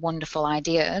weird and wonderful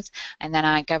ideas, and then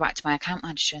I go back to my account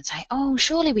manager and say, oh,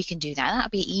 surely we can do that,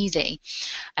 that'd be easy,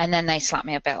 and then they slap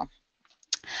me a bill.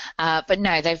 But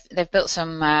no, they've built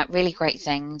some really great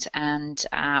things, and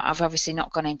I've obviously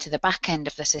not gone into the back end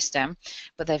of the system,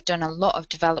 but they've done a lot of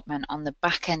development on the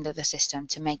back end of the system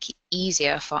to make it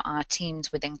easier for our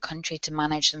teams within country to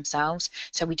manage themselves,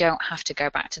 so we don't have to go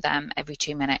back to them every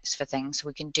 2 minutes for things, so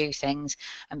we can do things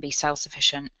and be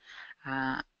self-sufficient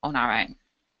on our own.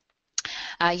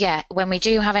 Yeah, when we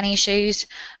do have any issues,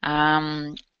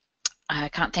 I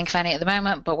can't think of any at the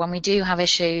moment, but when we do have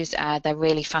issues, they're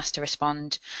really fast to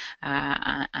respond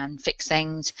and fix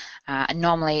things. And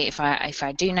normally, if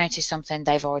I do notice something,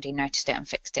 they've already noticed it and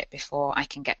fixed it before I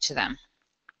can get to them.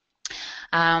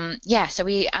 Yeah, so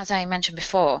as I mentioned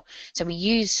before, so we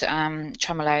use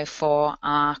Tremolo for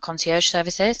our concierge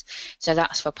services. So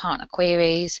that's for partner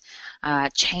queries,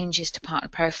 changes to partner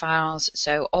profiles.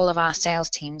 So all of our sales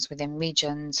teams within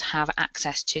regions have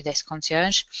access to this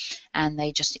concierge, and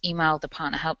they just email the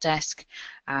partner help desk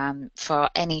for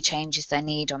any changes they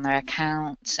need on their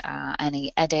account,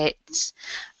 any edits.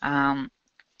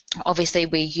 Obviously,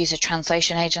 we use a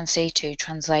translation agency to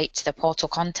translate the portal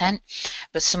content,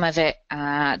 but some of it,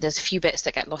 there's a few bits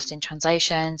that get lost in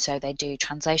translation, so they do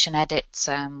translation edits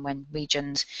when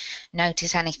regions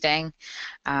notice anything,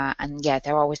 and yeah,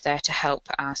 they're always there to help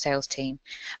our sales team,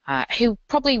 who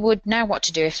probably would know what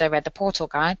to do if they read the portal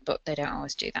guide, but they don't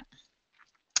always do that.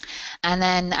 And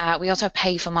then we also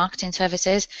pay for marketing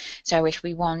services, so if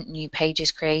we want new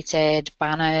pages created,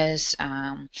 banners,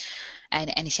 and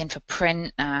anything for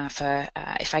print,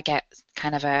 if I get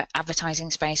kind of a advertising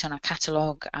space on a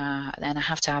catalogue, then I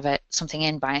have to have something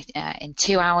in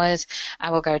 2 hours,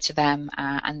 I will go to them,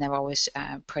 and they're always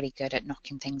pretty good at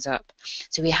knocking things up.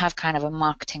 So we have kind of a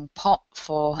marketing pot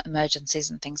for emergencies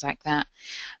and things like that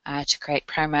to create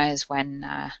promos when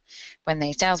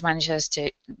the sales managers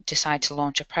decide to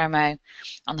launch a promo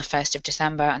on the 1st of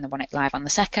December and they want it live on the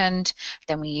 2nd,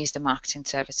 then we use the marketing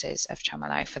services of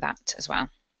Tremolo for that as well.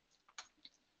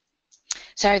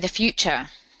 So the future.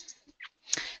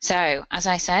 So as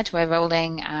I said, we're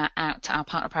rolling out our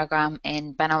partner program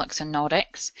in Benelux and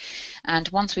Nordics, and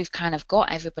once we've kind of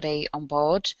got everybody on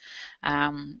board,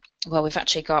 well, we've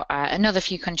actually got another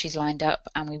few countries lined up,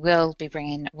 and we will be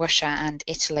bringing Russia and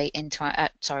Italy into our,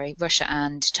 Russia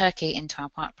and Turkey into our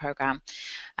partner program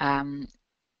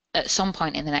at some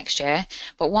point in the next year.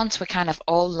 But once we're kind of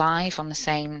all live on the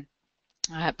same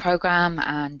program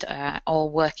and all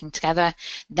working together,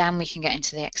 then we can get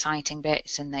into the exciting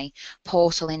bits and the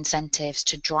portal incentives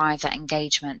to drive that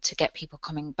engagement, to get people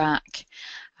coming back,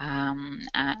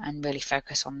 and really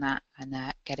focus on that and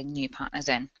getting new partners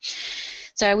in.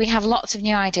 So we have lots of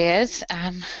new ideas,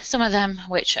 some of them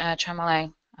which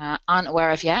Tremolo aren't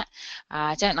aware of yet.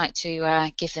 I don't like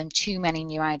to give them too many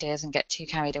new ideas and get too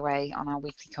carried away on our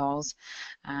weekly calls.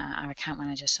 Our account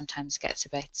manager sometimes gets a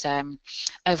bit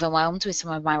overwhelmed with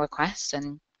some of my requests,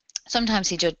 and sometimes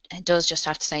he does just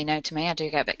have to say no to me. I do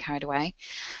get a bit carried away.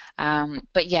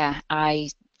 But yeah,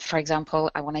 for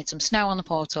example, I wanted some snow on the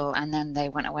portal, and then they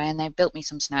went away and they built me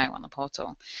some snow on the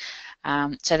portal.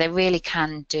 So they really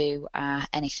can do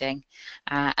anything.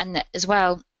 And as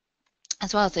well,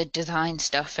 as well as the design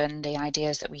stuff and the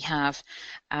ideas that we have.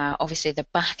 Obviously the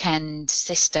back end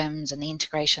systems and the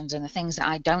integrations and the things that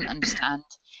I don't understand,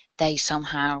 they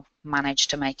somehow manage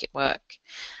to make it work,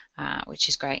 which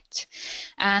is great.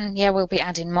 And yeah, we'll be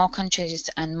adding more countries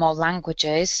and more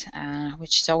languages,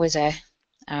 which is always a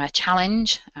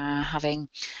challenge.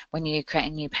 When you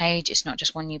create a new page, it's not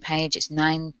just one new page, it's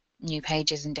 9 new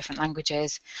pages in different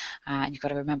languages, and you've got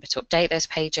to remember to update those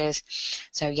pages.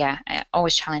 So yeah,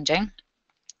 always challenging.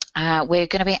 We're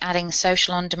going to be adding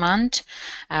social on demand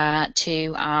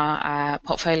to our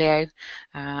portfolio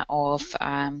of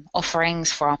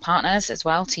offerings for our partners as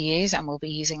well to use, and we'll be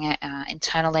using it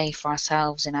internally for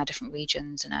ourselves in our different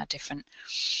regions and our different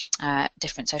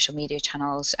social media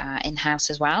channels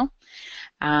in-house as well.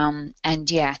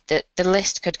 And yeah, the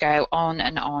list could go on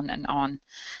and on and on.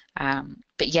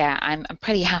 But yeah, I'm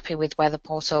pretty happy with where the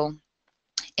portal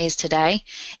is today.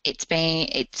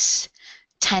 It's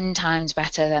 10 times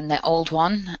better than the old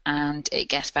one, and it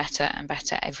gets better and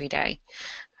better every day.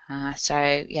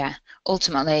 So yeah,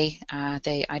 ultimately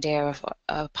the idea of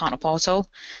a partner portal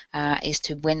is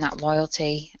to win that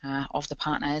loyalty of the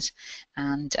partners,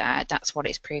 and that's what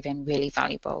it's proven really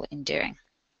valuable in doing.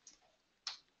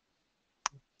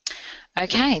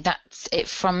 Okay, that's it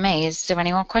from me. Is there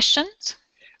any more questions?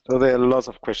 So there are lots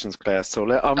of questions, Claire. So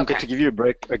I'm going to give you a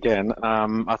break again.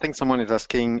 I think someone is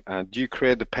asking, do you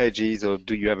create the pages or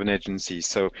do you have an agency?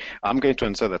 So I'm going to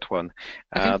answer that one.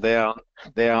 Okay.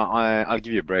 I'll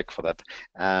give you a break for that.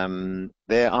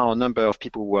 There are a number of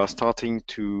people who are starting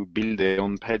to build their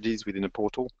own pages within a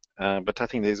portal. But I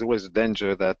think there's always a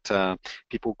danger that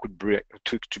people could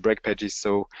break pages.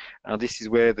 So this is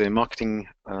where the marketing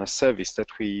service that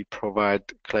we provide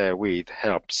Claire with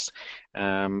helps.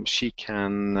 She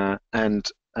can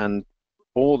and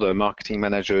all the marketing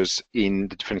managers in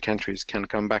the different countries can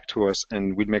come back to us,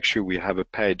 and we'll make sure we have a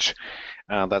page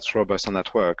that's robust and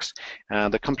that works.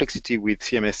 The complexity with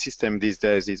CMS system these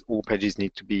days is all pages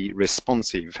need to be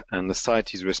responsive, and the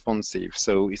site is responsive.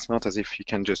 So it's not as if you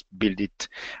can just build it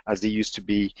as they used to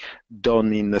be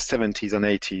done in the 70s and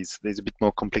 80s. There's a bit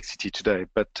more complexity today,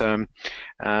 but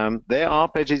there are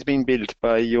pages being built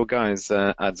by your guys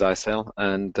at Zyxel,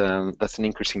 and that's an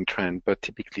increasing trend. But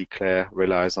typically, Claire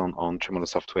relies on Tremolo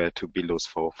software to build those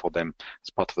for them as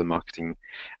part of the marketing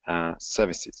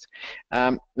services.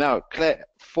 Now, Claire,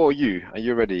 for you, are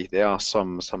you ready? There are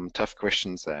some tough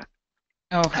questions there.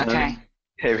 Oh, okay.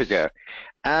 Here we go.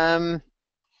 And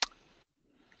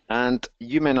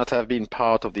you may not have been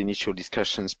part of the initial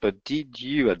discussions, but did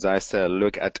you at Zyxel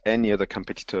look at any other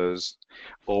competitors,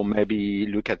 or maybe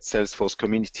look at Salesforce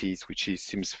communities, which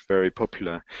seems very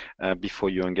popular, before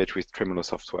you engage with Tremolo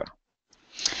software?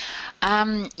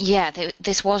 Yeah,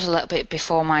 this was a little bit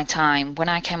before my time. When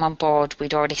I came on board,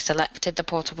 we'd already selected the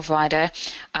portal provider,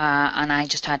 and I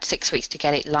just had 6 weeks to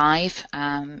get it live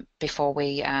before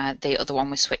the other one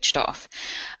was switched off.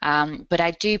 But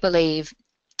I do believe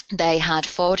they had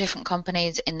 4 different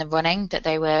companies in the running that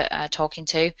they were talking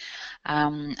to.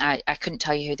 I couldn't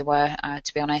tell you who they were,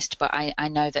 to be honest, but I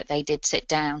know that they did sit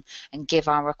down and give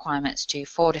our requirements to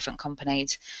 4 different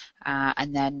companies,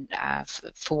 and then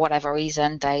for whatever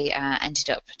reason, they ended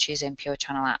up choosing Pure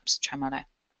Channel Apps Tremolo.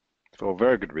 For a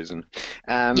very good reason.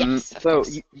 Yes, of so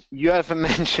course. you have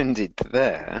mentioned it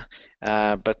there,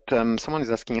 but someone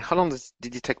is asking, how long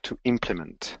did it take to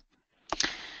implement?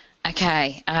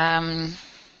 Okay.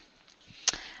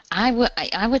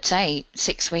 I would say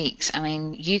 6 weeks. I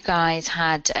mean, you guys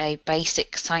had a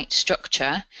basic site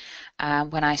structure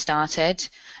when I started,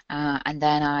 and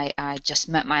then I just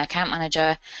met my account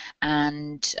manager,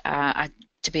 and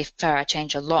to be fair, I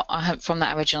changed a lot from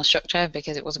that original structure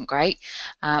because it wasn't great.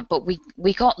 But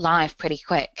we got live pretty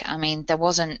quick. I mean, there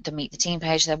wasn't the Meet the Team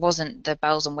page, there wasn't the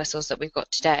bells and whistles that we've got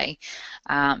today,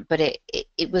 but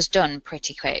it was done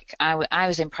pretty quick. I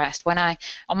was impressed when on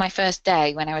my first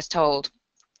day when I was told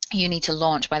you need to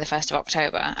launch by the 1st of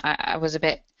October. I was a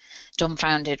bit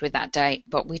dumbfounded with that date,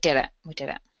 but we did it. We did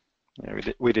it.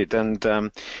 Yeah, we did,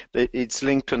 and it's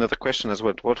linked to another question as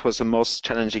well. What was the most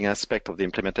challenging aspect of the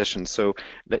implementation? So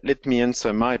let me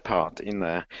answer my part in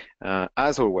there.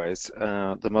 As always,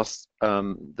 the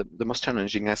most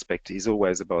challenging aspect is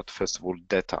always about, first of all,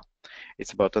 data.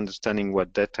 It's about understanding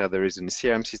what data there is in the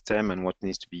CRM system and what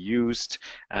needs to be used,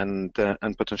 and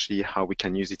potentially how we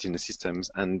can use it in the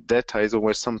systems. And data is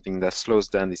always something that slows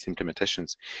down these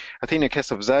implementations. I think in the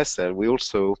case of Zyxel, we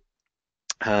also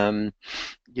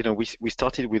we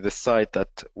started with a site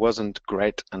that wasn't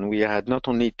great, and we had not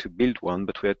only to build one,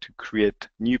 but we had to create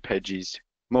new pages,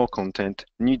 more content,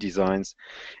 new designs,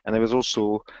 and there was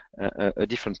also a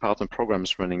different partner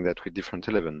programs running that with different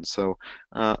elements. So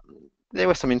there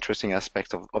were some interesting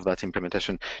aspects of that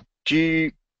implementation. Do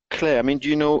you, Claire, I mean, do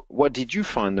you know what did you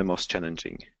find the most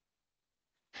challenging?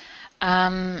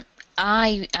 Um,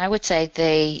 I would say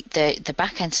the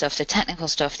back end stuff, the technical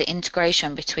stuff, the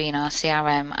integration between our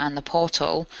CRM and the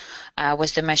portal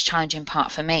was the most challenging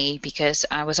part for me because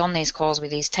I was on these calls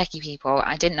with these techie people.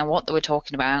 I didn't know what they were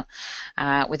talking about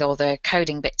with all the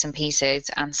coding bits and pieces,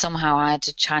 and somehow I had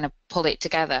to try to pull it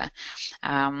together.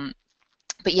 Um,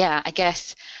 but yeah, I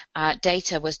guess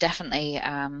data was definitely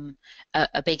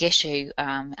a big issue.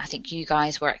 I think you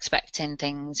guys were expecting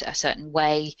things a certain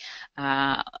way.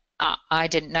 I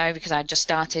didn't know because I just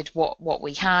started what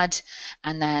we had,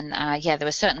 and then yeah, there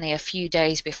was certainly a few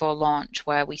days before launch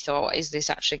where we thought, is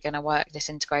this actually going to work, this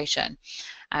integration?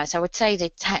 So I would say the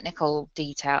technical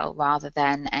detail rather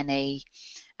than any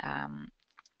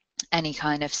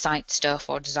kind of site stuff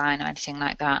or design or anything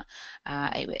like that.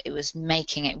 It was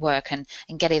making it work and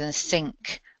getting the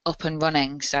sync up and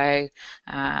running. So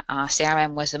our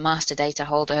CRM was the master data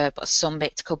holder, but some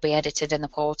bits could be edited in the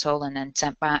portal and then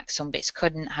sent back. Some bits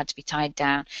couldn't, had to be tied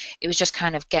down. It was just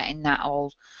kind of getting that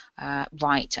all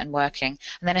right and working.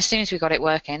 And then as soon as we got it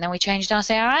working, then we changed our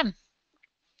CRM.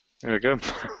 There we go.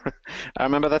 I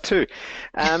remember that too.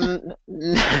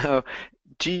 Now,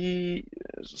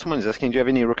 someone is asking, do you have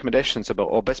any recommendations about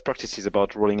or best practices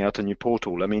about rolling out a new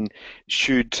portal? I mean,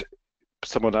 should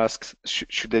someone asks,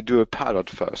 should they do a pilot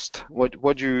first?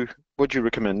 What do you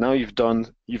recommend? Now you've gone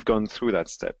through that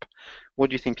step.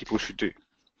 What do you think people should do?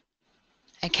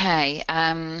 Okay.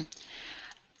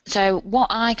 So what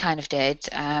I kind of did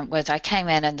was I came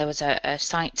in and there was a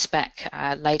site spec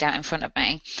laid out in front of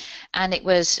me, and it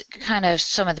was kind of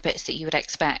some of the bits that you would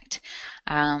expect.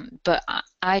 But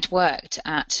I'd worked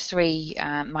at three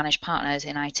managed partners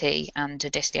in IT and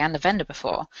a distie and a vendor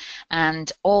before,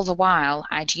 and all the while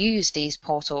I'd used these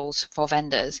portals for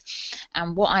vendors,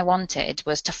 and what I wanted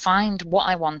was to find what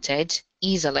I wanted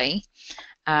easily,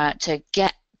 to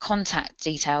get contact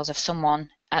details of someone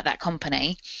at that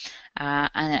company,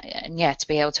 and yeah, to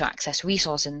be able to access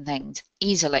resources and things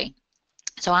easily.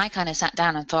 So I kind of sat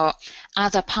down and thought,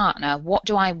 as a partner, what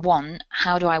do I want?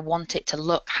 How do I want it to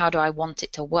look? How do I want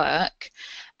it to work?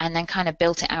 And then kind of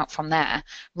built it out from there,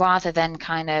 rather than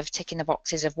kind of ticking the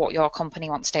boxes of what your company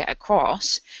wants to get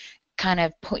across. Kind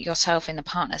of put yourself in the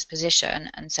partner's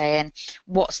position and saying,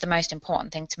 what's the most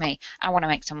important thing to me? I want to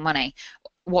make some money.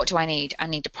 What do I need? I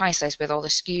need the price list with all the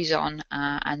SKUs on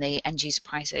and the end user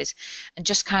prices, and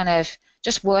just kind of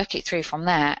just work it through from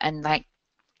there, and like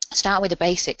start with the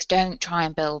basics. Don't try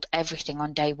and build everything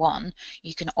on day one.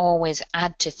 You can always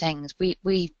add to things.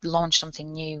 We launch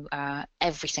something new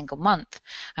every single month.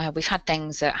 We've had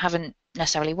things that haven't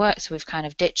necessarily worked, so we've kind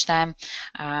of ditched them.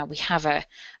 We have a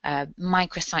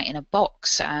microsite in a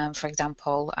box, for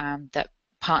example, that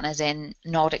partners in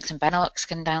Nordics and Benelux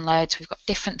can download. So we've got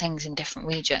different things in different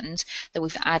regions that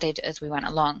we've added as we went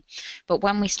along. But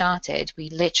when we started, we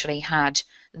literally had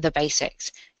the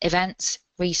basics: events,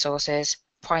 resources,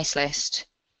 price list.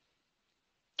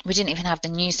 We didn't even have the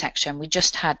news section. We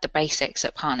just had the basics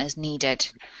that partners needed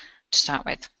to start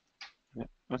with. Yeah.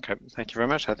 Okay, thank you very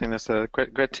much. I think that's a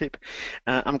great tip.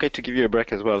 I'm going to give you a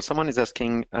break as well. Someone is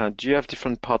asking, do you have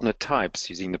different partner types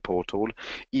using the portal?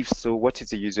 If so, what is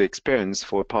the user experience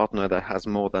for a partner that has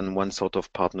more than one sort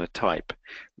of partner type?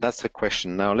 That's the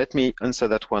question. Now, let me answer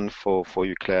that one for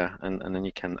you, Claire, and then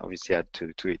you can obviously add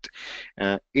to it.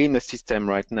 In the system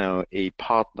right now, a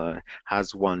partner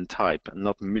has one type,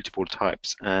 not multiple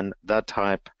types, and that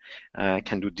type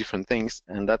can do different things,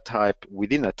 and that type,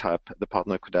 within that type, the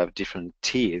partner could have different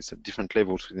tiers, different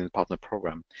levels within the partner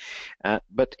program.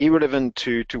 But irrelevant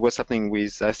to what's happening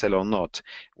with Zyxel or not,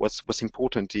 what's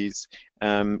important is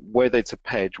whether it's a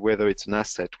page, whether it's an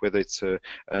asset, whether it's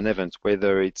an event,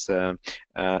 whether it's a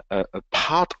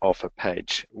part of a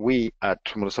page. We at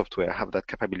Tremolo Software have that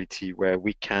capability where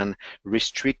we can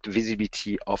restrict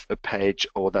visibility of a page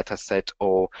or data set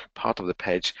or part of the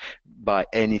page by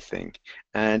anything.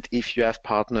 And if you have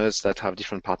partners that have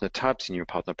different partner types in your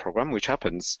partner program, which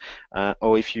happens,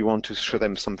 or if you want to show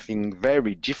them something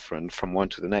very different from one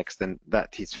to the next, then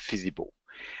that is feasible.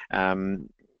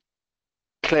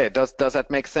 Claire, does that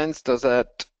make sense? Does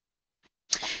that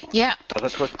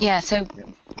work? Yeah. So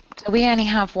we only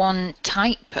have one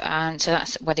type, so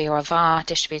that's whether you're a VAR,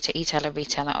 distributor, e-tailer,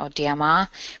 retailer, or DMR.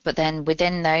 But then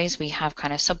within those, we have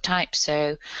kind of subtypes.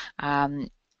 So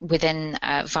within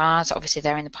VARs, obviously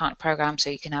they're in the partner program,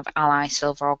 so you can have Ally,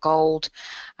 Silver, or Gold.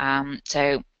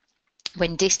 So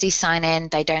When disties sign in,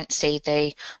 they don't see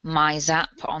the My Zap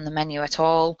on the menu at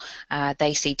all.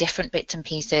 They see different bits and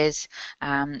pieces.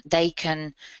 They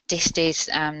can, disties,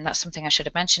 that's something I should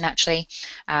have mentioned actually,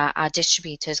 our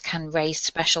distributors can raise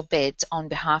special bids on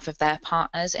behalf of their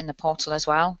partners in the portal as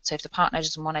well. So if the partner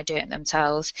doesn't want to do it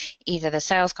themselves, either the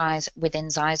sales guys within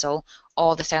Zyxel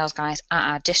or the sales guys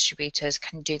at our distributors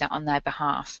can do that on their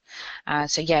behalf.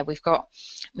 So yeah, we've got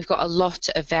a lot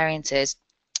of variances.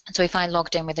 So if I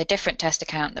logged in with a different test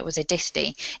account that was a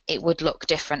disty, it would look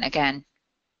different again.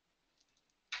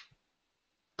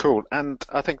 Cool. And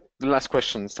I think the last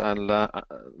questions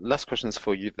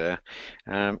for you there,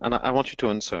 and I want you to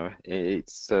answer.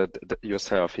 It's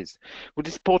yourself. Is would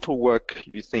this portal work?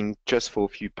 You think just for a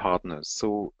few partners?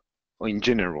 So, or in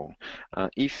general,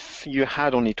 if you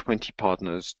had only 20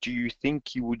 partners, do you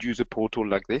think you would use a portal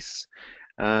like this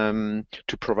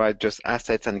to provide just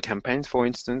assets and campaigns, for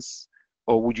instance,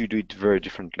 or would you do it very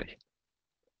differently?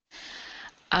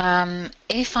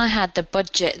 If I had the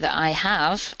budget that I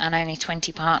have and only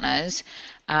 20 partners,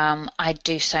 I'd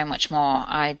do so much more.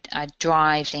 I'd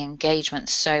drive the engagement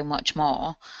so much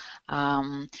more.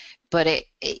 But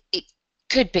it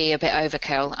could be a bit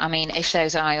overkill. I mean, if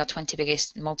those are your 20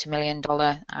 biggest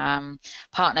multi-million-dollar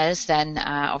partners, then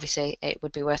obviously it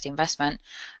would be worth the investment.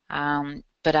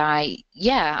 But I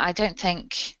don't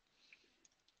think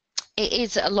it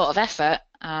is a lot of effort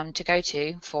to go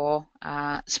to for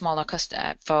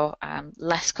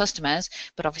less customers.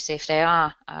 But obviously, if they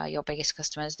are your biggest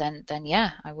customers, then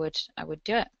yeah, I would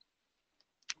do it.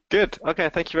 Good. Okay.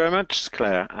 Thank you very much,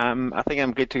 Claire. I think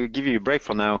I'm going to give you a break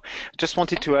for now. Just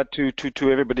wanted to add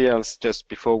to everybody else just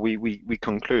before we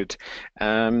conclude.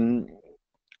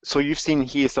 So you've seen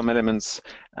here some elements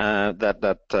that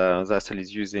Zyxel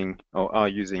is using or are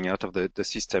using out of the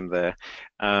system there,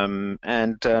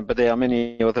 but there are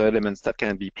many other elements that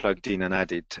can be plugged in and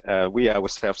added. We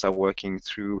ourselves are working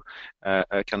through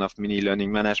a kind of mini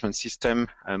learning management system.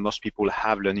 Most people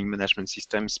have learning management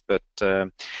systems, but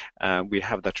we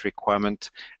have that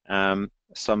requirement.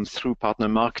 Some through partner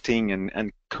marketing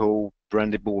and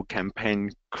co-brandable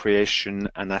campaign creation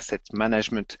and asset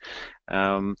management.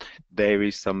 There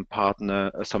is some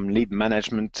lead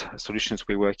management solutions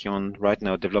we're working on right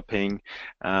now, developing,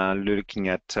 looking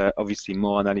at obviously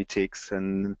more analytics.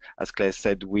 And as Claire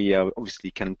said, we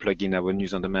obviously can plug in our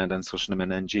news on demand and social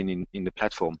demand engine in the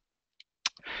platform.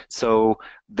 So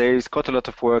there's quite a lot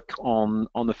of work on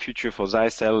the future for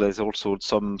Zyxel. There's also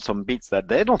some bits that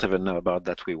they don't even know about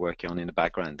that we're working on in the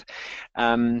background.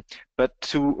 But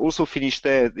to also finish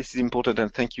there, this is important,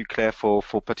 and thank you, Claire, for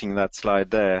putting that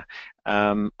slide there.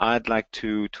 I'd like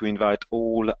to invite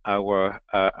all our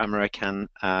American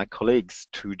colleagues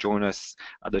to join us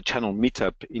at the channel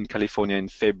meetup in California in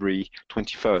February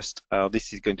 21st.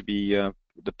 This is going to be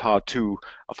the part 2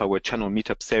 of our channel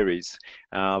meetup series.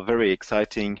 Very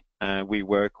exciting. We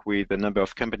work with a number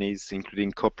of companies,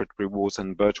 including Corporate Rewards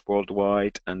and Birch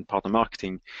Worldwide and Partner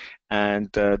Marketing,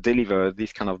 and deliver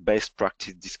these kind of best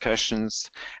practice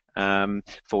discussions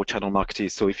for channel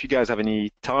marketers. So if you guys have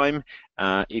any time,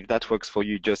 if that works for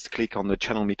you, just click on the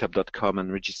channelmeetup.com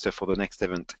and register for the next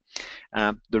event.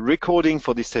 The recording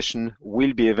for this session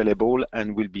will be available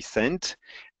and will be sent,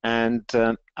 and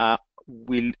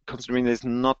considering there's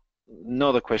no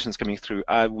other questions coming through,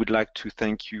 I would like to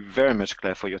thank you very much,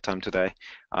 Claire, for your time today.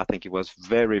 I think it was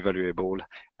very valuable,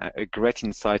 a great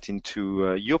insight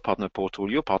into your partner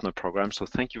portal, your partner program. So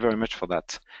thank you very much for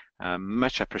that.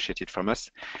 Much appreciated from us.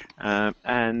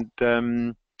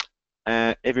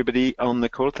 Everybody on the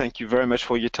call, thank you very much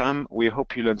for your time. We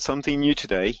hope you learned something new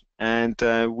today, and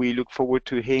we look forward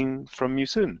to hearing from you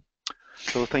soon.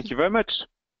 So thank you very much.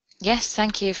 Yes,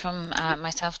 thank you from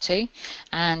myself too.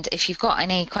 And if you've got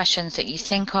any questions that you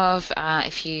think of,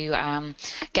 if you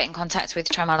get in contact with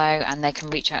Tremolo, and they can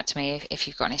reach out to me if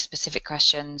you've got any specific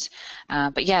questions.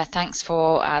 But yeah, thanks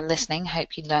for listening.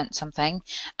 Hope you learnt something.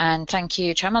 And thank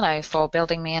you, Tremolo, for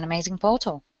building me an amazing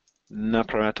portal. No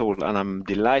problem at all. And I'm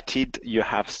delighted you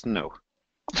have snow.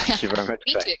 Thank you very much.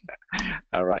 Me too.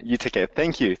 All right, you take care.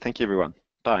 Thank you. Thank you, everyone.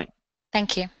 Bye.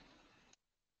 Thank you.